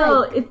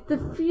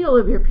feel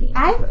of your penis.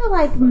 I feel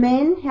like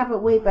men have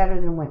it way better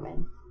than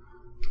women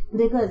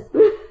because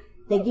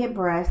they get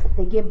breasts,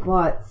 they get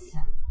butts.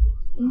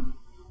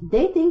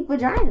 They think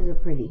vaginas are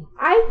pretty.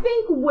 I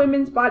think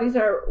women's bodies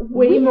are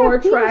way more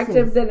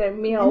attractive than a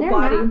male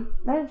body.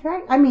 Not that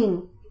attractive. I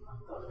mean,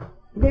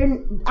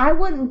 I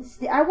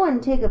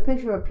wouldn't take a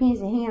picture of a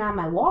penis and hang it on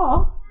my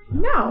wall.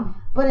 No,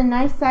 but a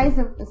nice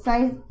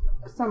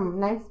some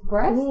nice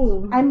breasts.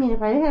 Ooh. I mean,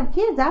 if I didn't have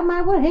kids, I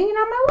might want hanging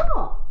on my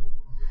wall.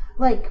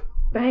 Like,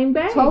 bang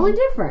bang. Totally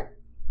different.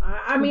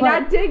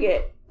 I dig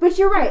it. But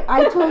you're right.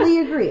 I totally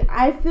agree.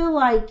 I feel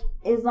like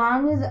if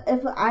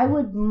I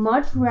would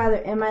much rather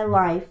in my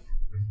life,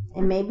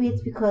 and maybe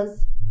it's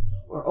because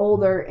we're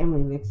older and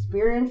we've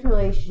experienced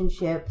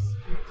relationships.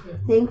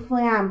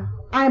 Thankfully,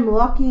 I'm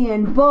lucky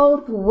in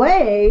both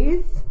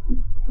ways.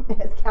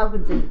 As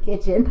Calvin's in the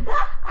kitchen.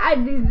 I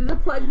needed to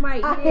plug my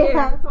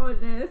ears on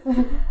this.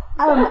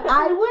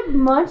 I would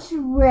much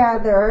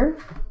rather,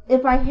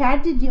 if I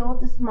had to deal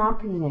with a small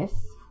penis,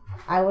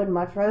 I would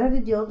much rather to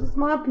deal with a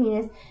small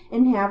penis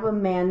and have a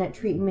man that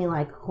treated me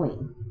like a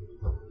queen.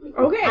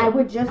 Okay. I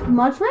would just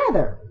much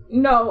rather.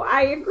 No,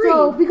 I agree.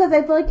 So, because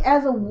I feel like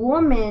as a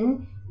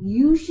woman,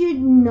 you should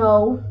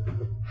know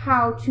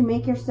how to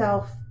make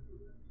yourself,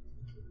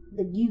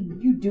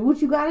 you do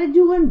what you gotta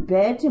do in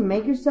bed to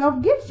make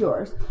yourself get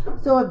yours.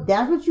 So if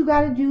that's what you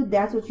gotta do,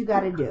 that's what you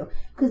gotta do.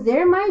 Because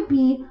there might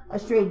be a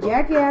straight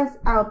jackass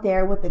out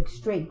there with a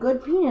straight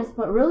good penis,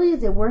 but really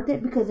is it worth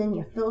it? Because then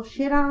you feel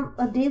shit on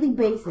a daily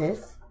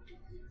basis.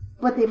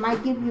 But they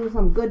might give you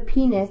some good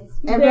penis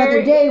every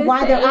other day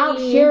while they're out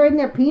sharing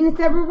their penis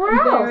everywhere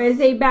else. There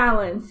is a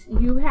balance.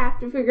 You have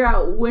to figure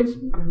out which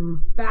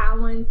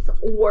balance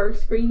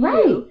works for you.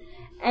 Right.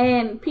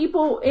 And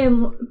people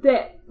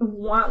that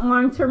want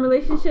long-term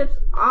relationships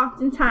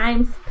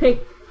oftentimes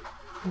pick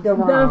the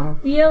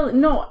feel.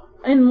 No,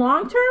 in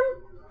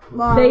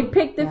long-term, they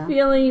pick the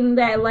feeling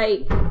that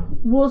like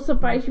will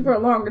suffice you for a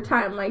longer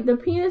time. Like the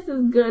penis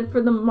is good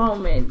for the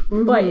moment,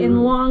 but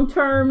in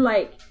long-term,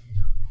 like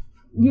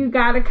you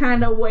gotta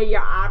kind of weigh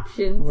your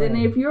options. Right.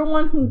 And if you're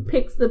one who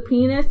picks the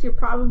penis, you're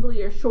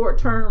probably a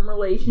short-term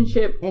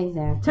relationship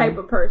type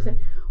of person.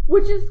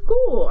 Which is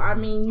cool. I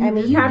mean,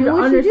 you just have to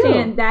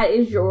understand that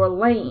is your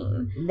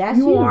lane.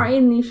 You are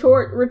in the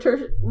short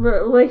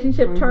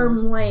relationship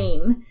term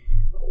lane,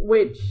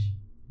 which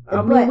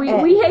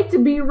we hate to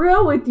be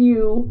real with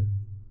you.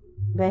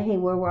 But hey,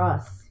 we're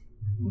us.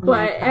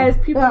 But as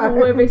people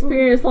who have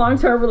experienced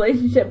long-term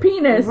relationship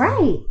penis.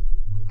 Right.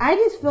 I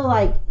just feel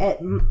like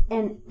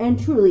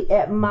truly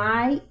at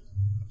my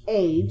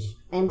age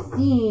and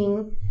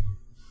seeing,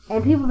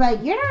 and people are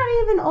like, you're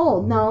not even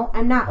old. No,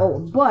 I'm not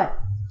old, but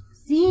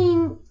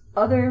seeing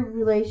other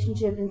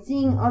relationships and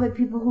seeing other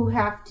people who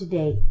have to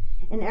date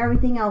and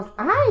everything else,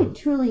 I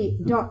truly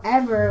don't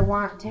ever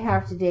want to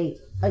have to date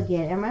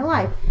again in my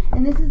life.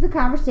 And this is a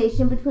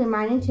conversation between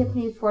mine and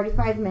Tiffany's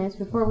 45 minutes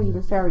before we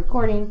even start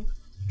recording,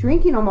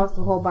 drinking almost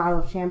a whole bottle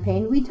of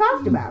champagne we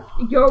talked about.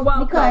 You're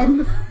welcome.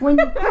 Because when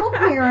you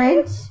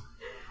co-parent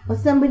with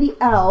somebody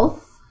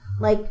else,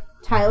 like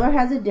Tyler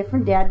has a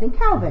different dad than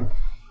Calvin,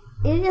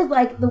 it is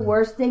like the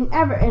worst thing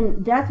ever.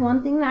 And that's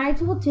one thing that I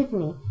told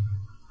Tiffany.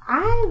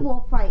 I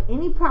will fight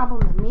any problem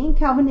that me and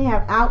Calvin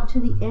have out to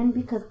the end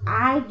because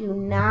I do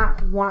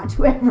not want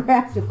to ever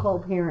have to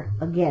co-parent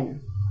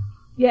again.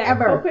 Yeah,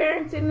 ever.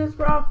 Co-parenting is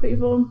rough,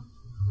 people.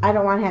 I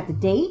don't want to have to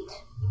date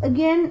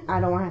again.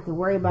 I don't want to have to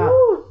worry about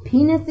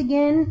penis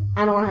again.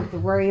 I don't want to have to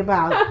worry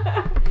about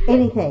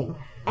anything.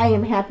 I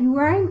am happy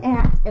where I'm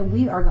at, and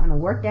we are going to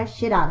work that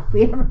shit out if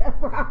we ever have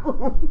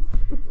problems.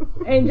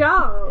 And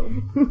y'all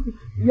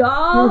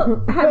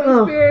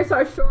have experienced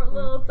our short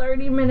little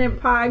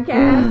 30-minute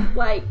podcast,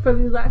 like, for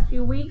these last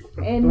few weeks,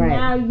 and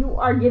now you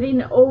are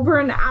getting over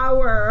an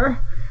hour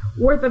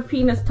worth of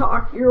penis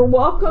talk. You're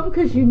welcome,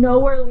 because you know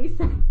where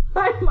Lisa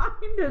my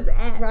mind is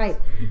at. Right.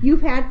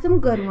 You've had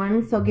some good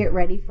ones, so get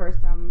ready for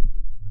some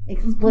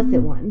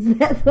explicit ones.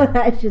 That's what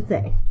I should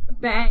say.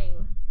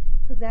 Bang.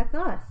 Because that's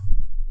us.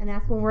 And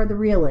that's when we're the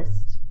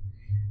realist,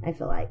 I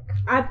feel like.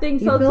 I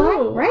think so, too.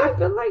 Like, right? I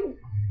feel like...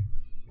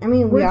 I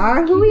mean, we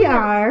are who we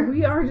are.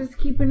 We are just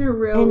keeping it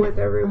real with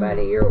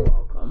everybody. You're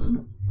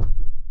welcome.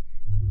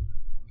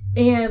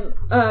 And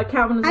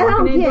Calvin is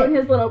walking in doing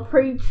his little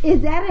preach.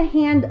 Is that a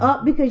hand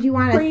up because you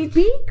want to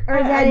speak? Or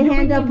is that a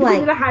hand up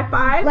like... a high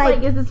five?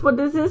 Like, is this what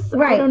this is?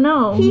 Right. I don't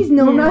know. He's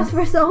known us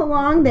for so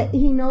long that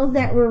he knows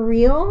that we're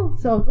real.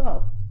 So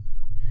go.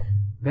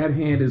 That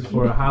hand is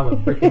for a holla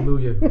frickin'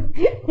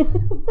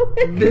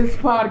 This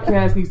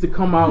podcast needs to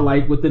come out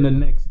like within the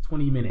next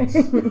 20 minutes.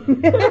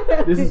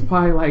 This is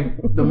probably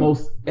like the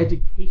most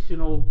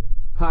educational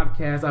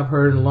podcast I've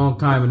heard in a long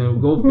time. And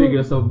then go figure,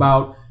 it's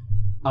about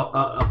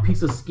a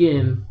piece of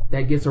skin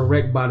that gets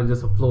erect by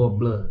just a flow of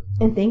blood.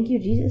 And thank you,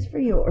 Jesus, for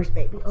yours,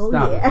 baby. Oh,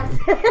 stop yes.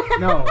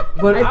 No,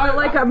 but I feel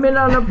like I'm in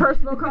on a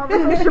personal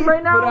conversation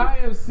right now. But I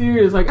am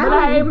serious. Like, but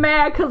I ain't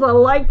mad because I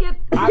like it.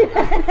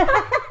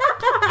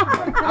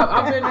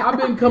 I've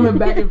been coming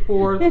back and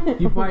forth.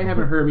 You probably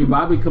haven't heard me,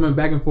 but I've been coming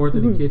back and forth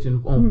in the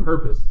kitchen on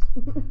purpose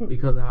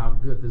because of how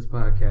good this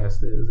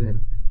podcast is. And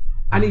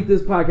I need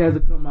this podcast to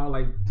come out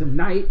like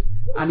tonight.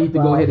 I need to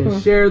go ahead and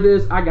share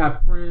this. I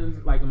got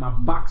friends like in my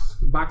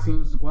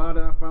boxing squad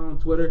that I follow on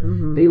Twitter.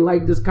 They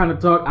like this kind of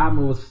talk. I'm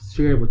going to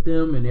share it with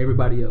them and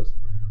everybody else.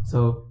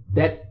 So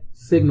that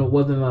signal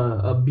wasn't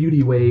a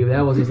beauty wave.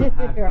 That was just a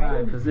high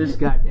five because this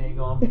got dang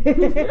on.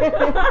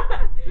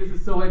 This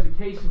is so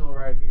educational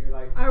right here.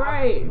 Like, all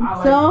right.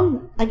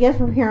 I guess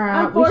from here on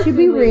out, we should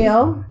be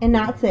real and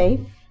not safe.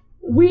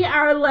 We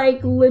are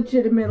like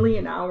legitimately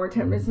an hour,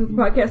 10 minutes into the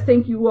podcast.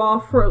 Thank you all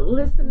for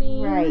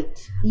listening.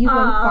 Right. You can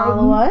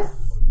follow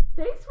us.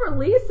 Thanks for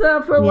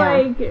Lisa for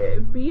like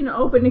being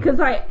open because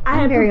I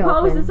had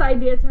proposed this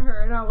idea to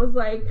her and I was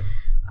like,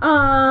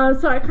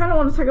 so I kind of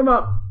want to talk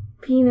about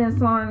penis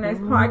on our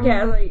next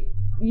podcast. Like,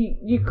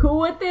 you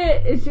cool with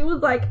it? And she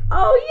was like,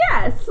 oh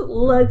yes,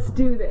 let's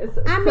do this.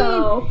 I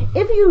mean,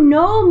 if you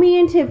know me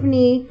and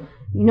Tiffany,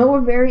 you know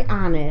we're very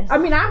honest. I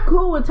mean, I'm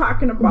cool with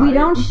talking about it. We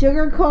don't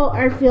sugarcoat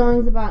our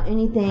feelings about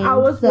anything. I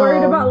was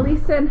worried about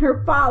Lisa and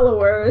her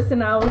followers,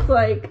 and I was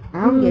like,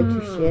 I don't give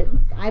two shits.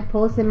 I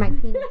posted my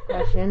penis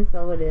question,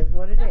 so it is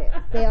what it is.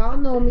 They all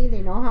know me.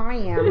 They know how I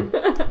am.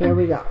 Here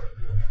we go.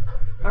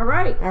 All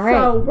right.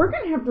 So we're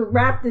going to have to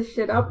wrap this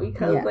shit up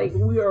because, like,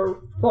 we are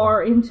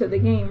far into the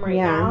game right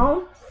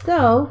now.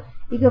 So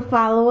you can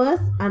follow us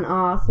on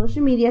all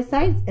social media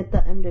sites at the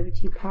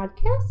MWT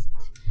Podcast.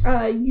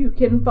 You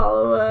can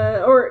follow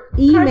or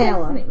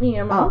email us.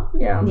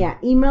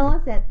 Email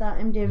us at the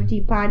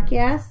MWT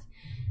Podcast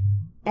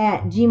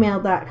at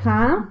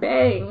gmail.com.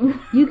 Bang.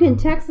 You can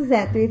text us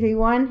at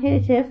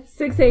 331-HIT-A-TIFF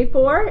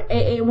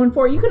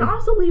 684-8814. You can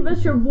also leave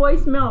us your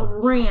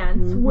voicemail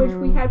rants, which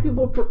we had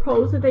people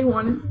propose that they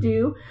wanted to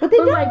do. But they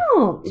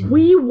don't. Like,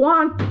 we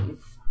want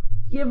these.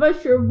 Give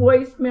us your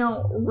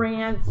voicemail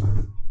rants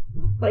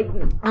like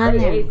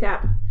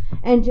ASAP.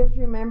 And just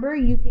remember,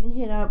 you can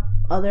hit up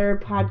other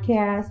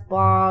podcasts,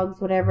 blogs,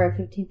 whatever at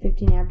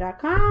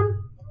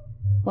 1515av.com.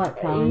 What,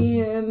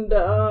 Colin?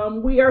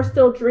 And we are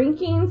still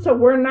drinking, so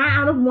we're not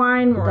out of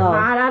wine, we're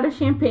not out of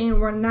champagne,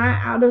 we're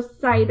not out of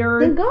cider.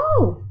 Then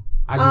go.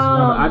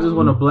 I just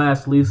want to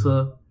blast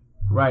Lisa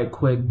right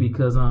quick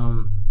because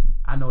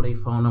I know they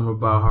phone number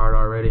by heart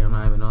already. I'm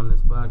not even on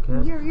this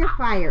podcast. You're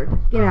fired.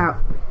 Get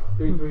out.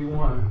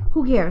 331.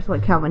 Who cares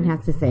what Calvin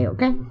has to say,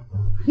 okay?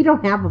 He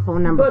don't have a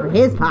phone number for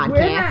his podcast.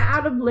 We're not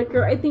out of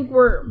liquor. I think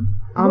we're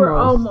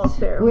almost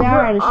there. We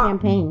are out of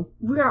champagne.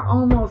 We are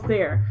almost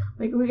there.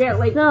 Like, we got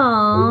like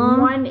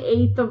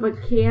 1/8 of a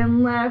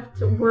can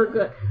left. We're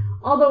good.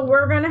 Although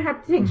we're gonna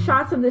have to take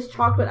shots of this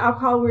chocolate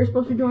alcohol we were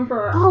supposed to be doing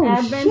for our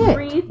Advent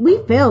wreath. We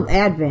failed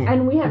Advent.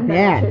 And we have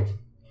bad.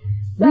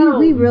 So,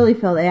 we really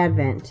failed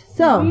Advent.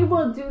 So we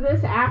will do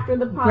this after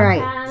the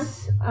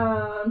podcast.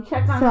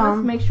 Check on us.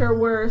 Make sure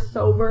we're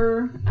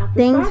sober.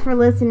 Thanks for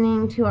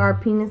listening to our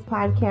penis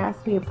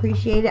podcast. We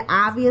appreciate it.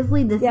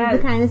 Obviously, this is the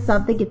kind of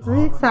stuff that gets us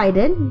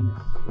excited.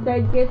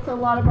 That gets a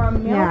lot of our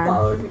male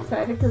followers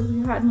excited because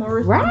we had more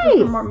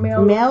responses from our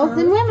males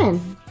and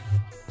women.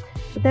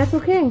 But that's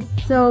okay.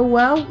 So,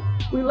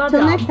 we love you.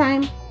 Till next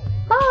time.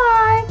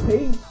 Bye.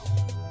 Peace.